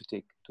you are going to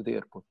take to the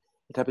airport?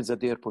 It happens at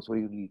the airport where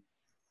you leave.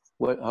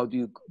 How do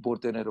you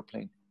board an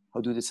aeroplane?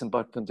 How do you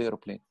disembark from the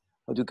aeroplane?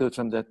 How do you go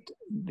from that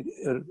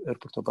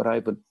airport of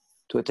arrival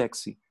to a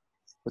taxi?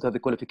 What are the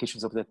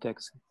qualifications of that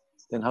taxi?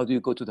 Then how do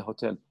you go to the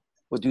hotel?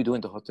 What do you do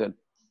in the hotel?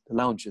 The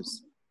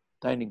lounges,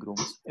 dining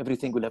rooms,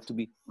 everything will have to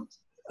be.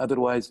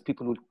 Otherwise,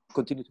 people will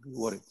continue to be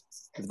worried.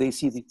 If they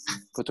see the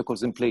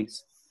protocols in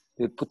place,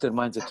 they'll put their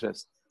minds at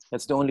rest.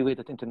 That's the only way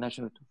that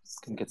international tours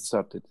can get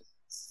started.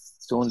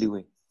 It's the only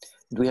way.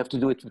 And we have to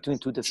do it between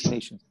two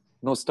destinations,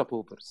 no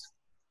stopovers,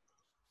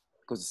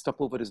 because the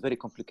stopover is very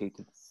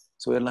complicated.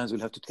 So airlines will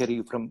have to carry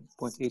you from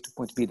point A to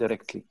point B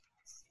directly.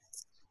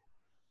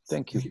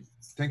 Thank you.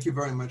 Thank you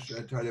very much,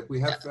 Talib. We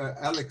have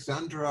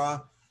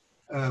Alexandra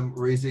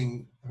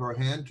raising her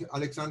hand.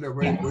 Alexandra,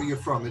 where are you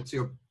from? It's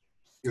your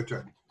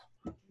turn.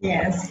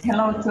 Yes,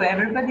 hello to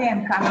everybody.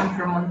 I'm coming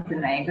from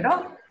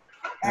Montenegro,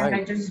 and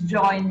Hi. I just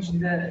joined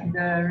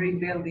the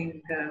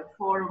Rebuilding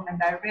Forum,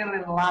 and I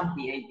really love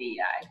the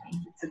idea. I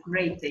think it's a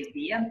great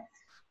idea.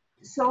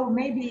 So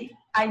maybe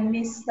I'm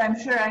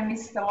sure I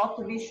missed a lot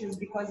of issues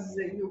because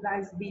you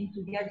guys been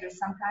together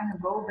some time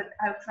ago, but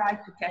I'll try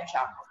to catch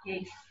up,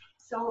 okay?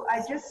 So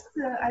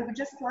I would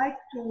just like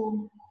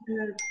to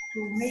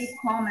make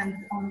comment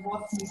on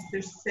what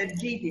Mr.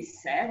 Sergidis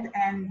said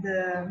and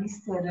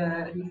Mr.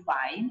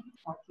 Rifai,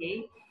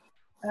 okay?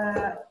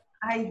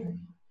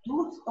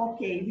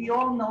 Okay, we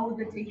all know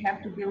that we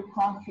have to build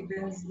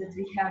confidence, that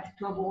we have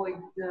to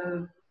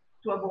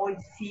avoid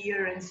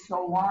fear and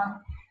so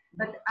on.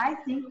 But I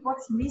think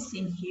what's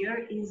missing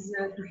here is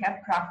to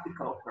have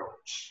practical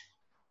approach.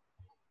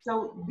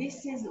 So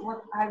this is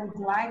what I would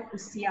like to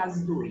see us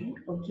doing,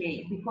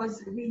 okay? Because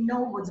we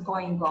know what's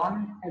going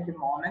on at the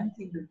moment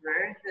in the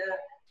world.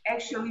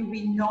 Actually,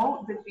 we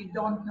know that we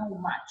don't know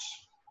much,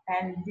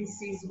 and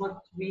this is what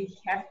we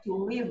have to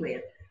live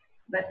with.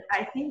 But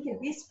I think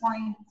at this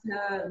point,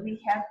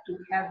 we have to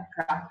have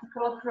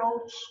practical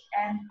approach,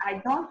 and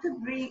I don't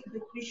agree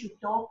that we should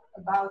talk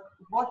about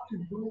what to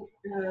do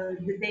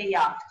the day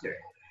after.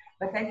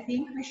 But I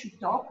think we should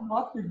talk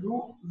what to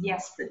do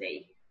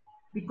yesterday,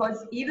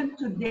 because even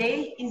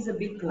today is a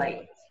bit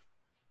late.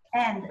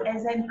 And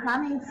as I'm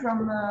coming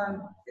from,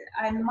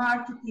 I'm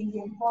marketing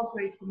and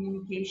corporate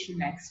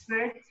communication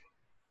expert.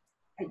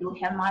 I do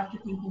have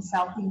marketing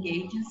consulting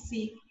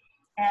agency.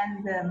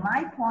 And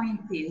my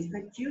point is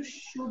that you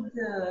should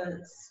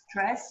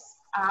stress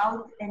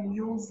out and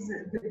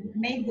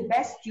make the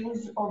best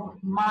use of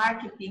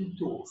marketing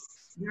tools.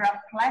 There are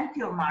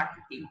plenty of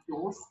marketing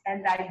tools,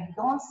 and I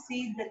don't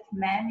see that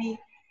many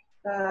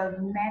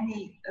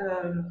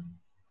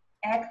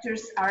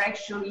actors are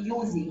actually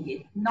using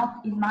it,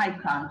 not in my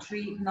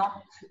country,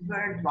 not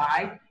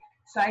worldwide.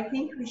 So I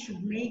think we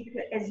should make,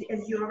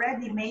 as you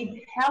already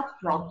made health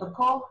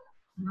protocol,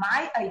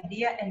 my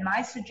idea and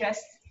my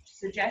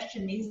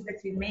suggestion is that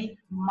we make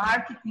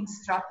marketing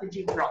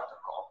strategy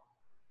protocol.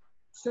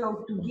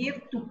 So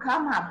to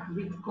come up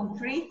with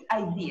concrete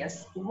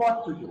ideas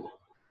what to do.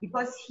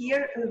 Because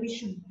here we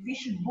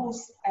should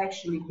boost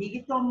actually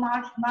digital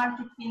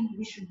marketing,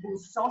 we should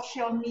boost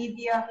social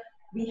media,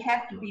 we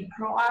have to be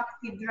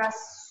proactive. There are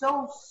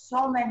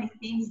so many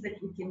things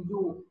that we can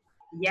do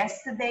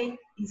yesterday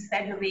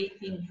instead of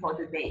waiting for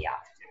the day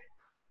after.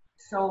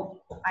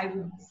 So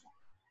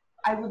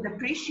I would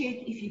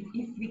appreciate if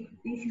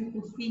you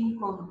could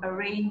think of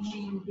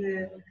arranging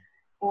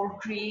or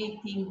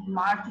creating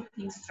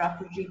marketing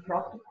strategy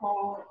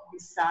protocol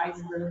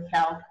besides the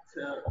health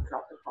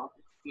protocol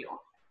field.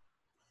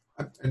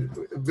 And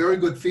very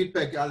good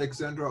feedback,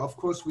 Alexandra. Of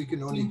course, we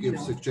can only give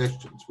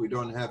suggestions. We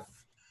don't have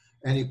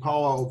any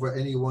power over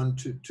anyone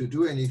to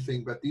do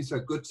anything, but these are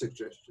good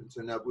suggestions.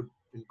 And I would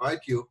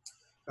invite you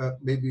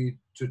maybe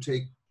to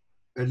take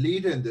a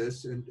lead in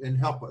this and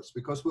help us,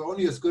 because we're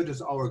only as good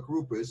as our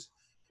group is,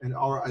 and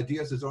our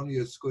ideas is only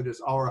as good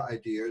as our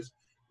ideas.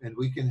 And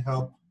we can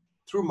help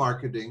through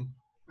marketing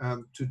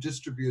to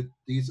distribute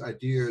these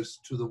ideas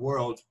to the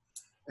world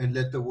and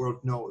let the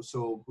world know.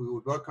 So we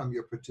would welcome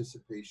your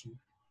participation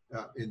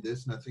in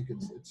this, and I think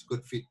it's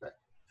good feedback.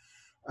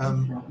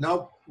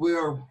 Now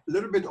we're a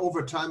little bit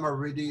over time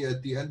already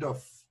at the end of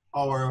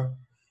our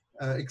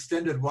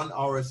extended 1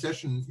 hour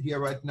session here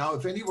right now.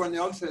 If anyone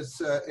else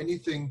has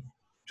anything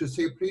to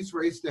say, please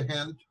raise the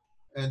hand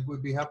and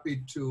we'll be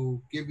happy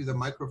to give you the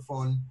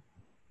microphone.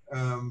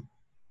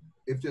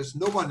 If there's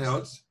no one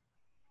else.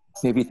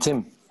 Maybe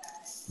Tim.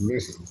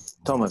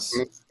 Thomas.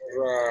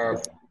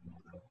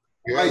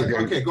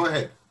 Okay, go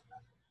ahead.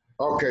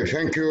 Okay,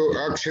 thank you.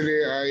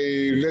 Actually,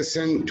 I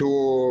listened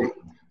to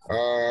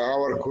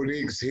our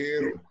colleagues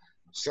here.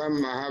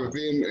 Some have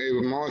been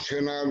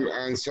emotional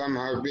and some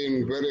have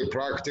been very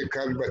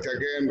practical. But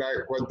again,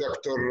 like what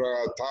Dr.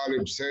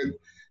 Talib said,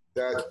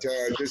 that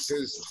this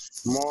is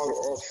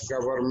more of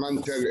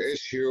governmental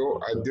issue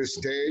at this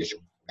stage,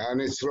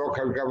 and it's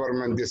local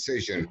government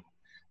decision.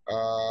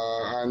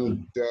 I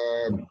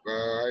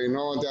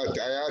know that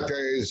IATA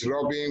is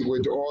lobbying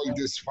with all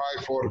these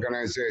 5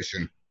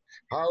 organizations.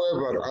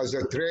 However, as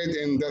a trade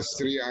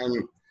industry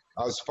and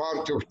as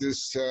part of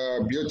this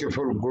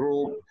beautiful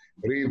group,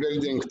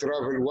 Rebuilding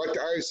Travel, what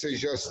I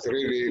suggest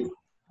really,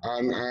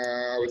 and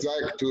I would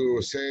like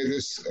to say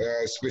this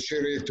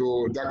especially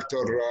to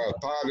Dr.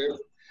 Talib,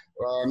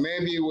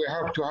 maybe we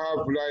have to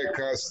have like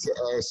a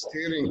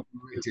steering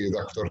committee,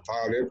 Dr.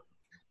 Talib,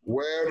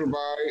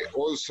 whereby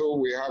also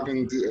we have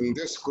in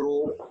this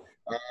group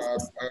a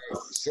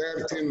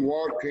certain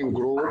working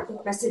group.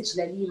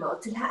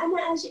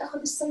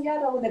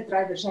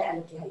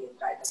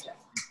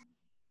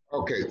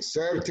 Okay,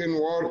 certain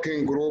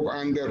working group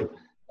under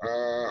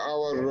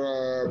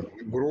our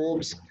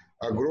groups.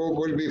 A group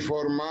will be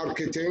for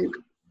marketing,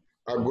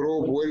 a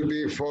group will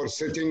be for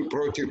setting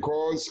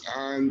protocols,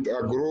 and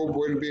a group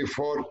will be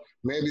for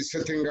maybe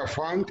setting a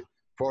fund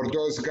for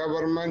those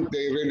government,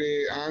 they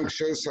really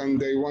anxious and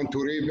they want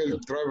to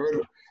rebuild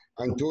travel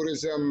and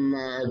tourism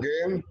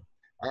again,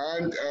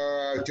 and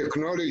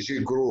technology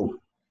group.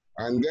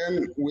 And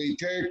then we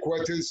take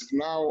what is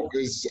now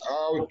is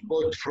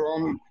output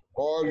from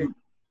all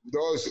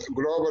those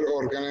global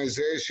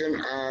organizations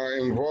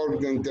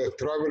involved in the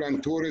travel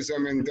and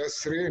tourism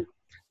industry,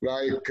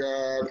 like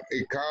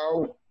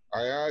ICAO,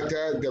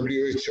 IATA,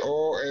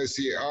 WHO,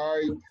 ACI,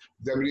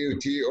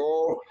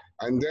 WTO,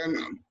 and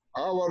then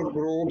our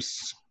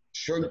groups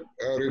should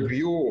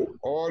review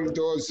all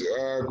those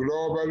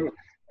global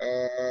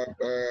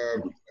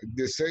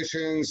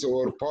decisions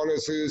or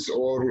policies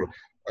or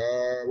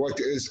what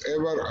is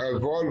ever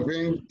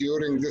evolving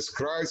during this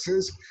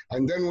crisis,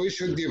 and then we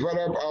should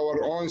develop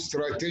our own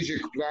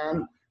strategic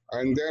plan,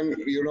 and then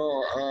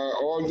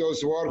all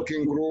those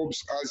working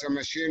groups as a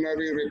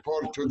machinery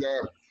report to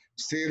the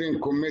steering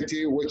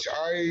committee, which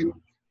I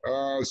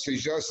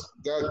suggest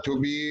that to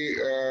be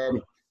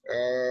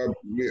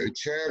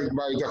chaired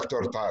by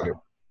Dr. Talib.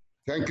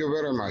 Thank you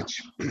very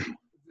much.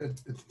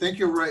 Thank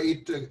you,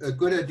 Raid. A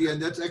good idea,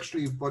 and that's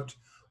actually what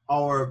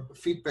our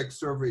feedback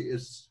survey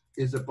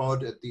is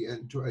about at the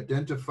end, to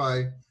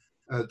identify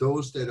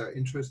those that are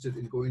interested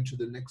in going to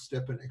the next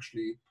step and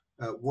actually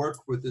work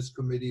with this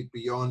committee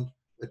beyond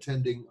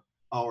attending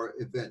our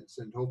events.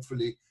 And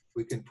hopefully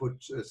we can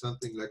put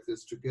something like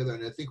this together.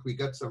 And I think we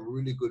got some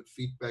really good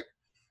feedback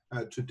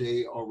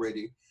today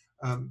already.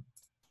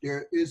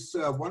 There is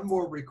one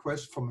more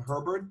request from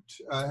Herbert.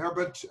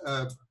 Herbert,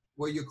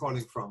 where are you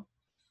calling from?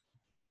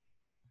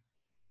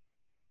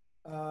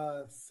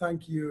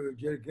 Thank you,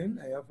 Jürgen.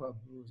 I have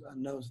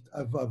announced,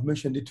 I've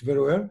mentioned it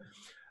very well.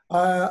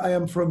 I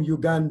am from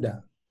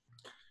Uganda.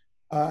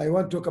 I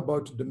want to talk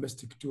about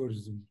domestic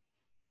tourism.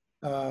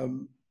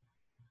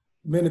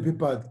 Many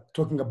people are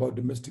talking about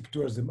domestic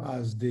tourism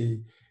as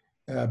the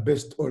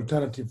best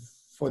alternative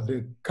for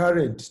the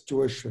current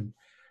situation.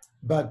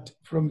 But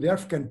from the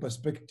African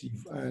perspective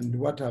and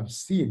what I've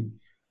seen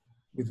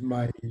with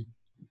my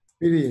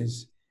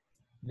experience,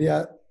 there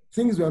are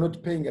things we are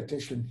not paying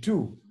attention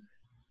to.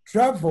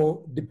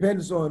 Travel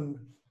depends on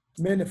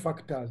many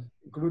factors,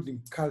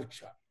 including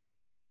culture.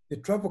 The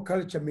travel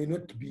culture may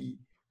not be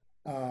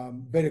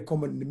very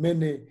common in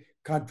many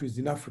countries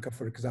in Africa,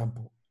 for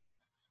example.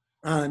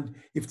 And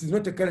if it is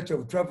not a culture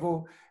of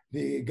travel,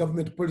 the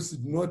government policies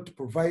do not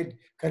provide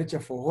culture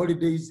for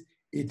holidays,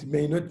 it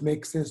may not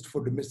make sense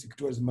for domestic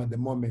tourism at the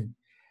moment.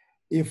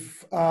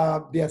 If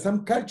there are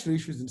some cultural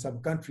issues in some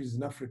countries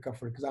in Africa,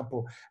 for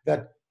example,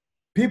 that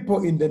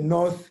people in the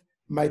north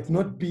might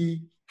not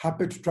be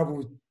happy to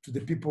travel to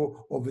the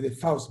people of the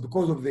south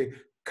because of the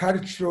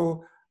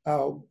cultural,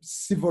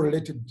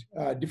 civil-related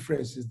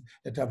differences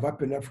that have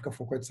happened in Africa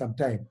for quite some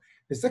time.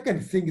 The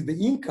second thing is the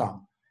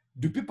income.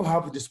 Do people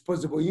have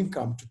disposable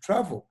income to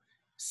travel?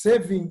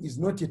 Saving is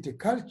not yet a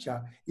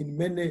culture in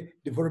many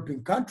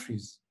developing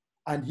countries,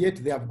 and yet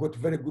they have got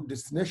very good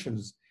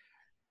destinations.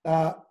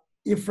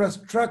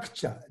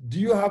 Infrastructure, do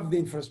you have the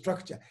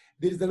infrastructure?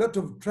 There is a lot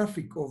of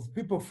traffic of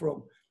people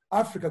from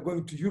Africa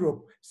going to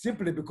Europe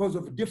simply because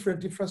of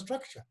different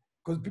infrastructure.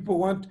 Because people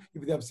want,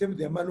 if they have saved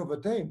their money over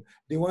time,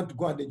 they want to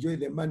go and enjoy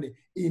their money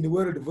in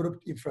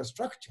well-developed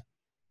infrastructure.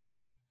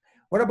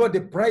 What about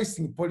the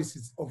pricing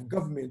policies of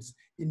governments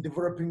in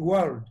developing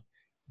world?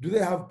 Do they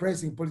have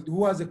pricing policy?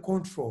 Who has a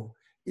control?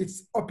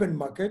 It's open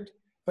market,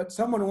 but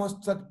someone wants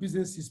to start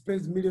business, he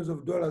spends millions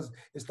of dollars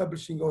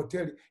establishing a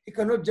hotel. He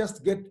cannot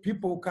just get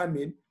people who come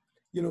in,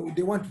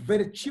 they want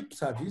very cheap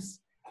service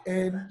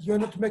and you're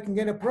not making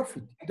any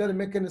profit. It doesn't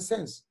make any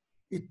sense.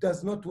 It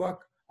does not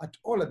work at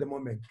all at the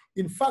moment.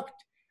 In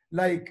fact,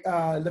 like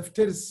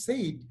Lefter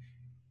said,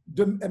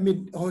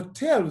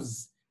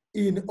 hotels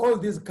in all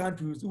these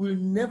countries will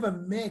never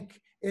make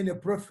any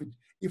profit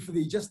if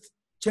they just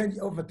change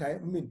over time,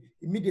 I mean,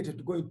 immediately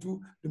to go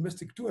into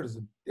domestic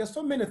tourism. There are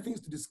so many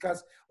things to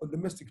discuss on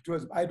domestic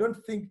tourism. I don't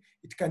think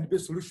it can be a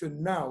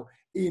solution now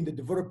in the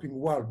developing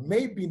world.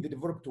 Maybe in the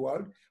developed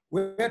world,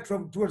 where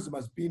tourism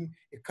has been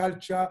a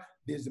culture,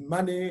 there's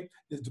money,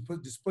 there's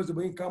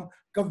disposable income,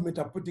 government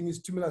are putting in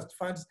stimulus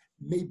funds,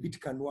 maybe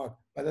it can work.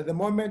 But at the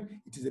moment,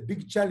 it is a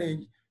big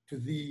challenge to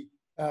the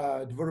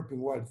developing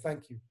world.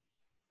 Thank you.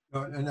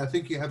 And I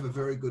think you have a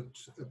very good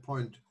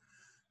point.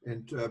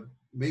 And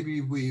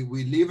maybe we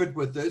leave it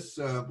with this.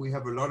 We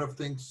have a lot of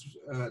things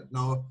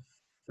now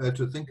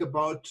to think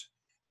about.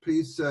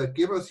 Please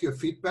give us your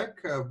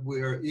feedback.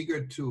 We are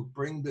eager to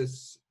bring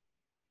this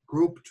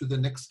group to the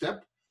next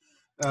step.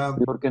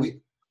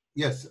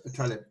 Yes,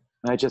 Taleb.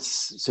 I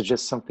just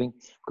suggest something,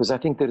 because I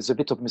think there is a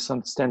bit of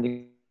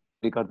misunderstanding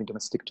regarding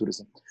domestic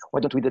tourism.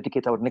 Why don't we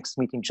dedicate our next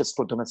meeting just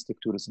for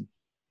domestic tourism?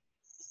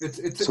 It's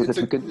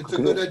a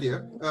good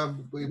idea.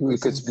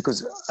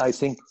 Because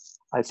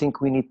I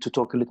think we need to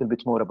talk a little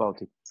bit more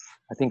about it.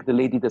 I think the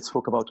lady that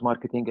spoke about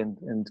marketing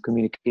and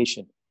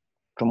communication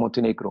from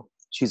Montenegro,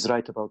 she's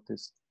right about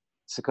this.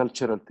 It's a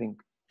cultural thing.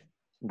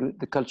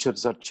 The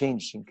cultures are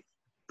changing.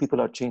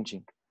 People are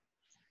changing.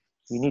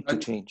 We need to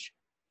change.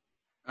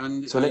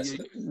 And so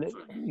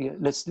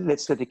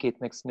let's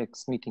dedicate next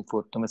meeting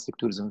for domestic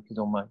tourism, if you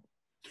don't mind.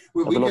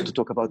 We have a lot to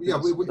talk about.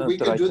 Yeah, we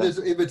can do this.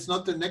 If it's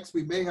not the next,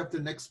 we may have the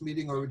next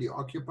meeting already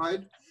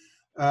occupied.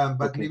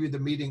 But maybe the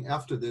meeting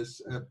after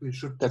this, we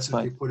should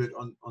definitely put it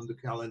on the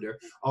calendar.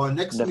 Our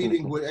next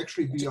meeting will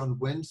actually be on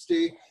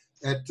Wednesday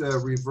at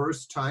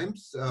reverse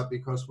times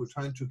because we're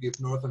trying to give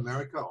North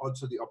America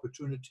also the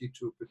opportunity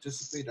to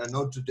participate. I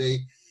know today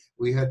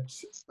we had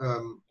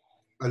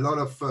a lot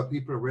of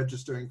people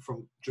registering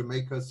from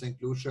Jamaica, St.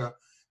 Lucia,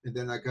 and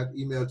then I got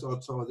emails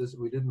also this.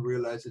 We didn't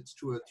realize it's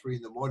 2 or 3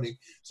 in the morning.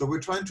 So we're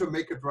trying to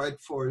make it right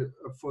for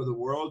the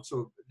world.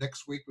 So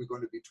next week we're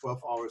going to be 12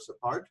 hours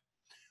apart.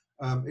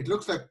 It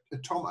looks like,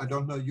 Tom, I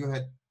don't know, you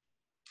had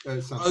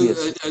something.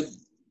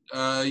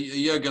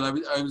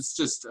 Jürgen, I was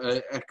just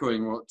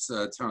echoing what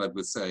Taleb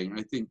was saying.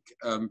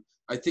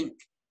 I think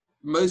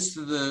most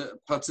of the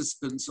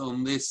participants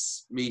on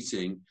this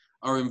meeting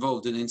are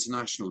involved in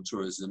international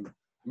tourism.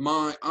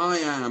 I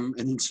am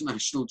an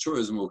international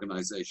tourism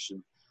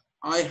organization.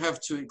 I have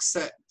to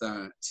accept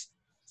that,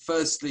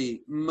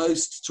 firstly,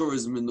 most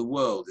tourism in the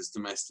world is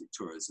domestic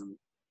tourism.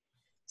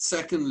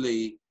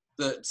 Secondly,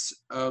 that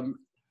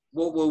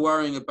what we're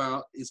worrying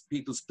about is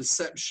people's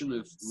perception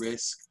of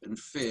risk and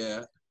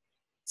fear.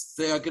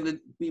 They are going to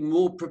be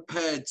more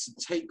prepared to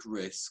take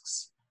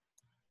risks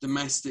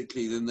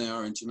domestically than they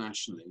are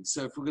internationally.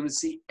 So if we're going to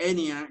see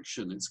any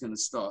action, it's going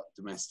to start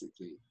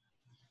domestically.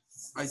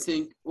 I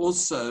think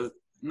also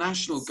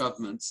national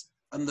governments,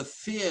 and the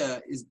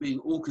fear is being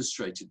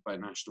orchestrated by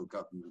national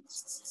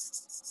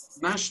governments.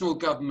 National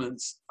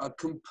governments are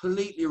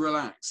completely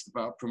relaxed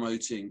about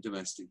promoting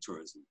domestic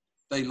tourism.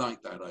 They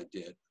like that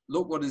idea.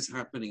 Look what is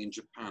happening in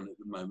Japan at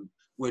the moment,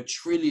 where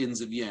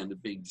trillions of yen are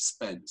being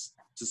dispensed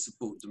to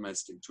support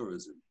domestic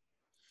tourism.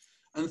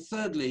 And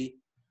thirdly,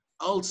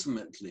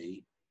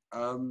 ultimately,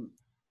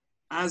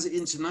 as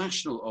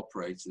international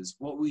operators,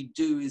 what we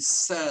do is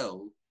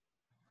sell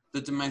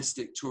the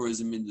domestic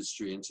tourism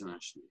industry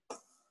internationally.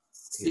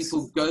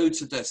 People go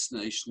to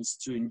destinations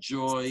to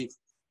enjoy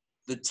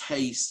the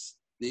taste,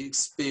 the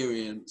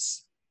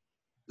experience,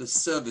 the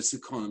service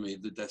economy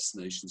of the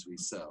destinations we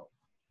sell.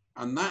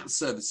 And that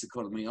service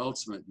economy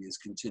ultimately is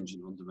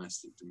contingent on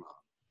domestic demand.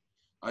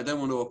 I don't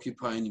want to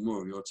occupy any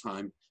more of your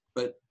time,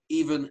 but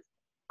even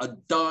a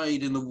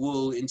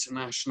dyed-in-the-wool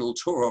international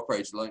tour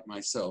operator like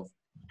myself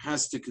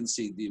has to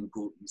concede the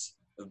importance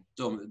of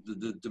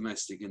the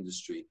domestic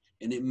industry,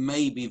 and it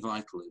may be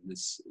vital in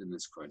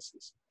this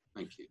crisis.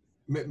 Thank you.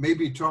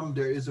 Maybe, Tom,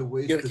 there is a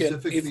way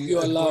specifically. If you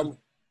allow.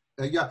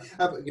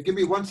 Give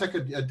me 1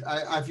 second.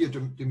 I have you,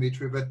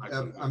 Dimitri, but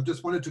I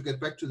just wanted to get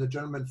back to the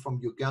gentleman from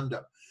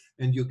Uganda.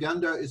 And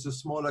Uganda is a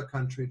smaller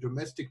country.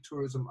 Domestic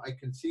tourism, I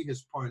can see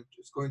his point,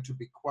 is going to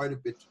be quite a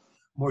bit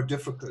more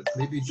difficult.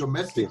 Maybe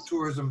domestic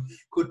tourism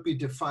could be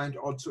defined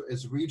also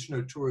as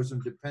regional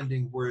tourism,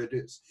 depending where it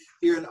is.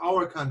 Here in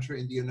our country,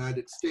 in the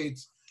United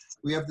States,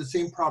 we have the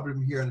same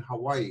problem here in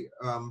Hawaii.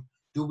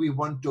 Do we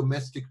want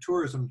domestic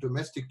tourism?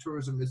 Domestic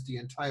tourism is the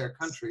entire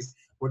country,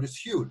 what is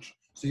huge.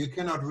 So you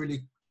cannot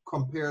really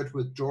compare it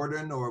with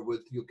Jordan or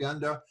with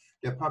Uganda.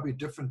 There are probably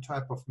different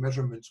type of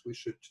measurements we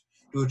should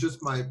do.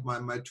 Just my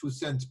 2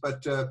 cents.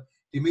 But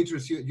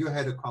Dimitris, you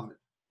had a comment.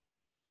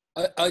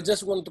 I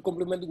just want to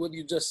compliment what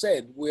you just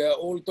said. We are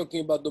all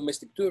talking about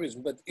domestic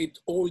tourism, but it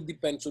all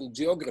depends on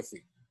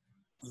geography.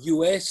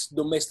 US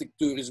domestic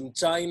tourism,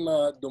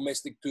 China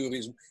domestic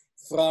tourism,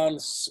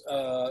 France,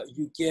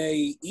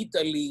 UK,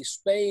 Italy,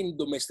 Spain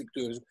domestic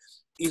tourism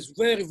is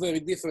very, very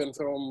different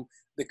from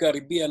the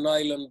Caribbean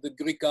island, the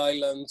Greek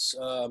islands,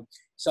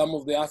 some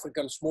of the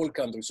African small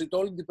countries. It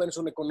all depends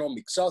on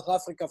economics. South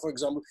Africa, for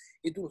example,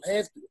 it will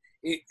have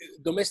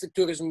domestic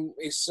tourism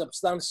is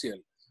substantial.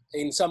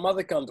 In some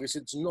other countries,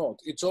 it's not.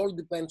 It all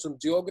depends on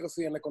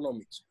geography and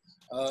economics.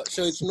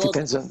 So it's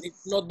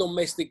not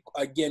domestic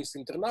against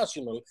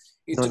international.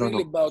 It's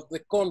really about the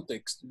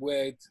context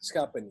where it's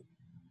happening.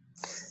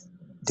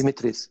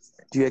 Dimitris,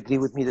 do you agree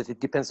with me that it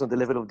depends on the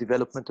level of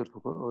development of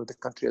the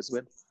country as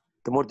well?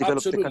 The more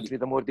developed the country,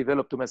 the more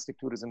developed domestic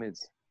tourism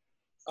is.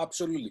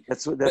 Absolutely.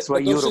 That's why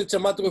but Europe. Also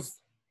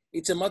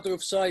it's a matter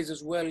of size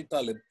as well,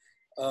 Taleb.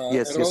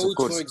 Yes, Rhodes, of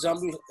course. for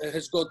example,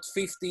 has got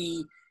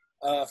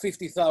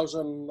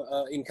 50,000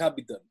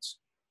 inhabitants.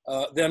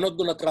 They are not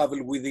going to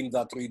travel within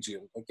that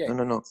region. Okay.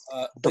 No.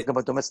 Talking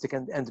about domestic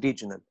and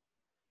regional.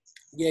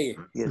 Yeah.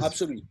 Yes.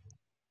 Absolutely.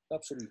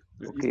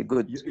 Okay,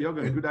 good.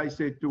 Jürgen, could I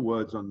say 2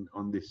 words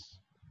on this?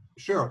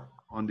 Sure.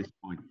 On this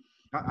point.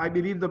 I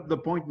believe the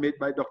point made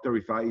by Dr.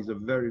 Rifai is a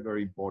very,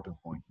 very important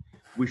point.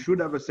 We should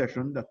have a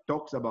session that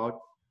talks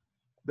about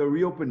the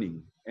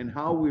reopening and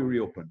how we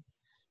reopen.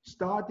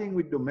 Starting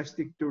with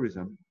domestic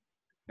tourism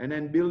and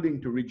then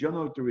building to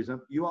regional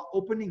tourism, you are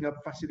opening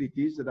up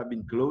facilities that have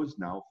been closed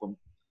now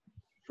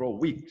for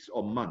weeks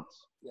or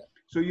months. Yeah.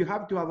 So you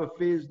have to have a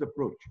phased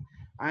approach.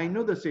 I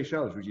know the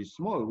Seychelles, which is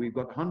small, we've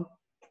got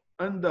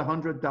under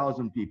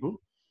 100,000 people,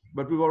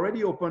 but we've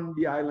already opened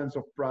the islands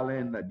of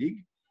Praslin and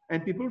Nadig,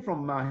 and people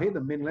from Mahé,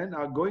 the mainland,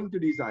 are going to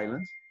these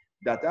islands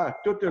that are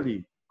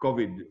totally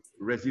COVID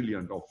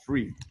resilient or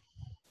free,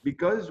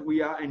 because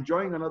we are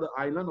enjoying another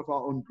island of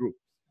our own group.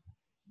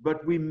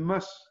 But we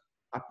must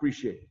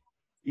appreciate,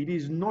 it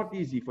is not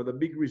easy for the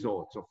big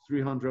resorts of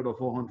 300 or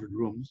 400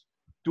 rooms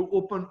to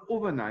open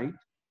overnight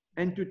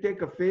and to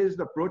take a phased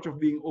approach of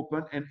being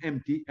open and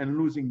empty and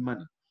losing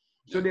money.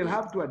 So they'll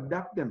have to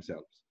adapt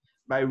themselves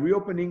by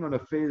reopening on a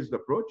phased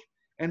approach.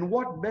 And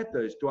what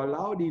better is to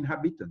allow the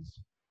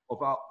inhabitants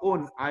of our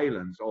own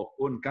islands or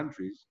own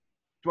countries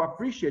to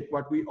appreciate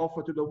what we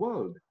offer to the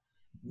world.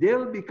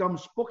 They'll become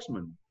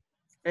spokesmen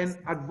and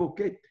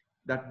advocate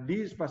that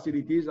these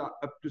facilities are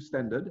up to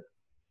standard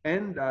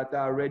and that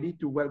are ready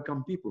to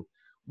welcome people.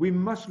 We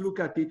must look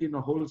at it in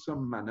a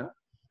wholesome manner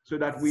so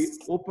that we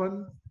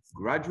open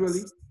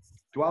gradually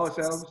to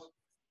ourselves,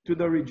 to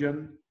the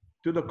region,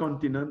 to the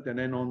continent, and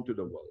then on to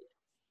the world.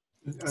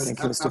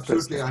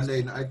 Absolutely,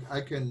 Alain.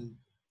 I can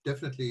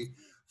definitely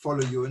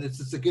follow you. And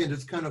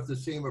it's kind of the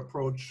same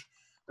approach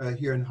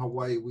here in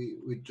Hawaii.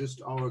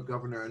 Our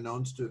governor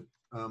announced a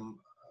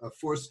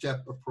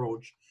 4-step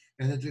approach,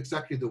 and it's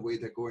exactly the way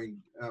they're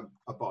going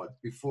about.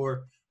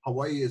 Before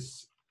Hawaii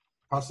is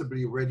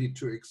possibly ready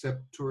to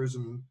accept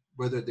tourism,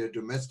 whether they're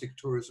domestic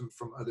tourism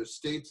from other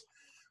states,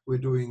 we're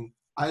doing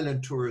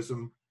island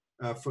tourism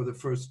for the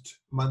first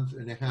month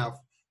and a half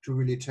to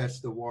really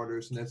test the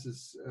waters. And this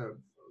is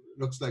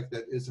looks like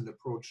that is an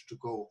approach to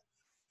go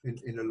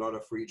in a lot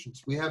of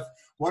regions. We have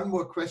one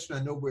more question.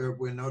 I know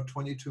we're now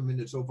 22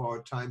 minutes over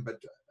our time,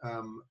 but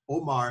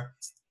Omar,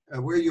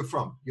 where are you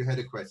from? You had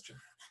a question.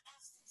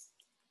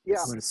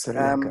 Yeah, Sri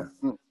Lanka.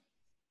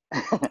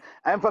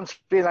 I'm from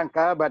Sri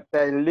Lanka, but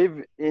I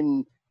live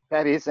in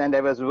Paris, and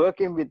I was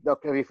working with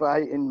Dr.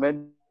 Rifai in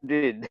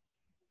Madrid.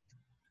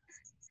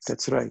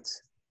 That's right.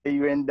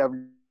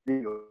 UNW.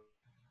 We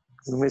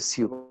miss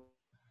you.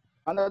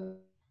 One of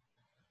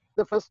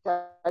the first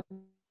time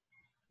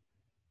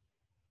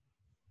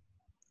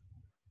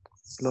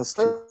lost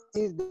you.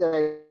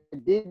 I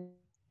did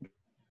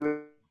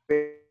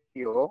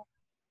video.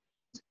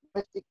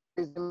 Domestic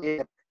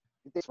tourism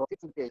is for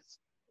 50 days.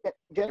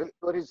 General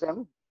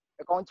tourism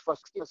accounts for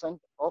 60%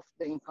 of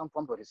the income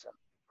from tourism.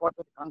 40%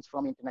 comes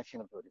from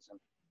international tourism.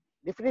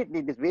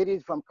 Definitely, this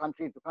varies from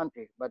country to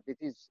country, but it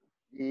is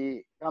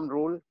the thumb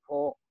rule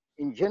for,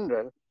 in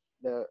general,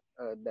 the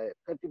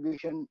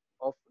contribution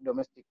of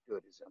domestic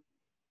tourism.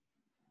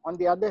 On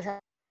the other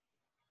hand,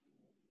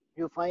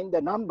 you find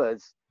the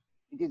numbers.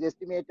 It is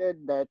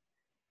estimated that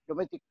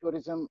domestic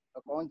tourism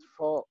accounts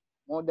for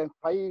more than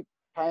 5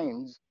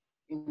 times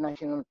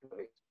international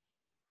tourism.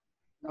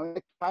 Now,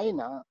 in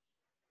China,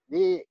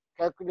 they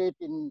calculate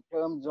in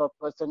terms of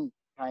person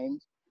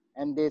times,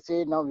 and they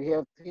say now we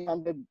have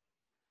 300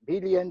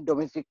 billion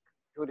domestic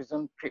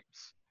tourism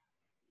trips.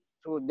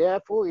 So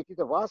therefore, it is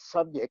a vast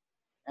subject,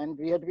 and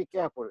we have to be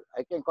careful.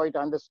 I can quite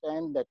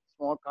understand that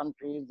small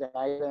countries and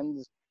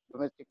islands,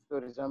 domestic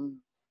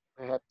tourism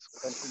perhaps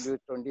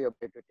contributes only up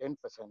to 10%.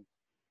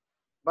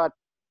 But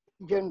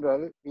in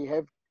general, we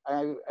have,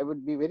 I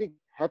would be very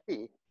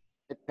happy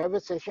to have a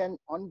session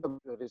on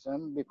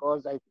tourism,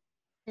 because I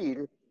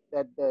feel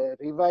that the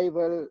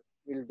revival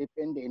will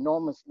depend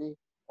enormously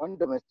on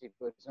domestic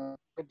tourism,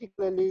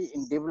 particularly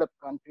in developed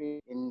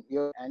countries in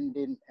Europe and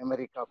in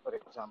America, for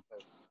example.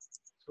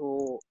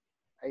 So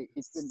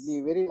it would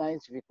be very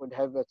nice if we could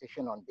have a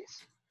session on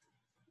this.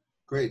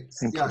 Great.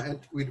 Yeah, and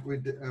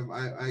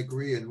I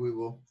agree, and we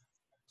will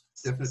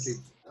definitely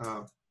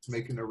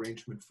make an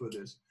arrangement for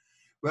this.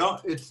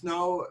 Well, it's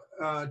now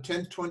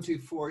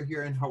 10:24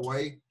 here in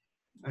Hawaii.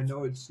 I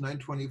know it's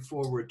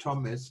 9:24 where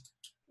Tom is,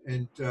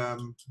 and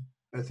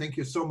thank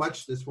you so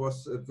much. This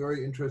was a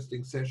very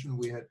interesting session.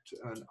 We had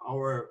an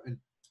hour and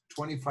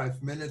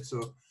 25 minutes,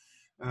 so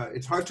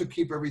it's hard to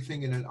keep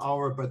everything in an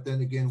hour, but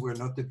then again,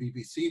 we're not the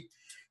BBC,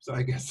 so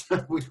I guess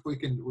we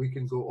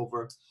can go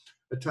over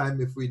a time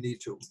if we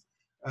need to.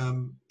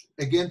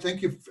 Again,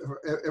 thank you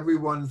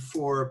everyone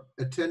for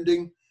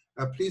attending.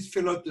 Please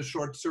fill out the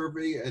short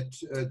survey at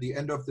the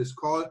end of this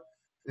call,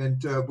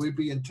 and we'll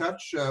be in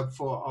touch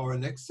for our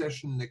next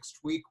session next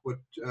week, what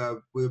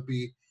will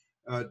be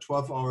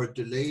 12-hour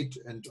delayed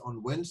and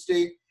on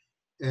Wednesday.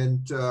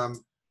 And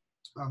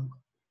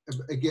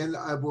again,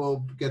 I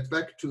will get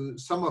back to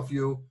some of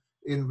you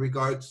in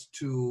regards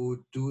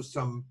to do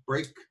some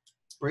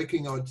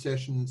breaking out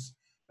sessions.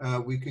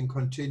 We can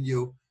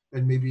continue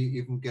and maybe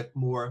even get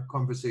more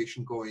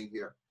conversation going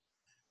here.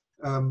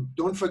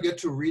 Don't forget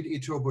to read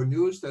ETOA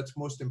News. That's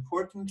most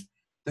important.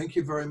 Thank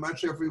you very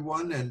much,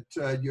 everyone, and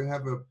you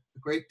have a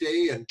great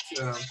day. And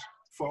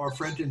for our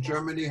friend in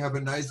Germany, have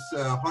a nice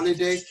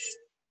holiday.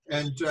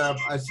 And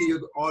I see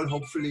you all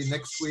hopefully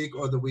next week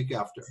or the week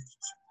after.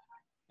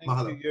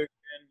 Thank you,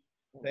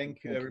 Jürgen.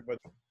 Thank you, everybody.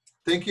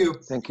 Thank you.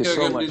 Thank you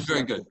so much.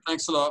 Very good.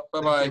 Thanks a lot.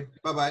 Bye-bye.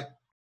 Bye-bye.